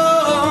 oh,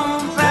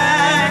 oh,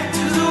 back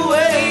to the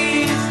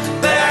way.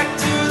 Back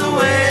to the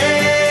way.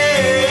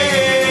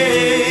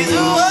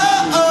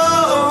 Oh,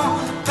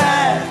 oh,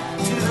 back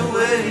to the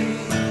way.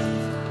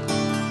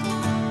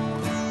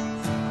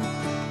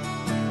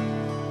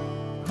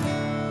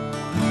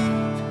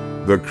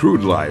 The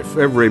Crude Life,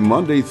 every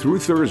Monday through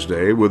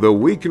Thursday with a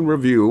week in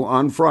review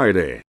on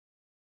Friday.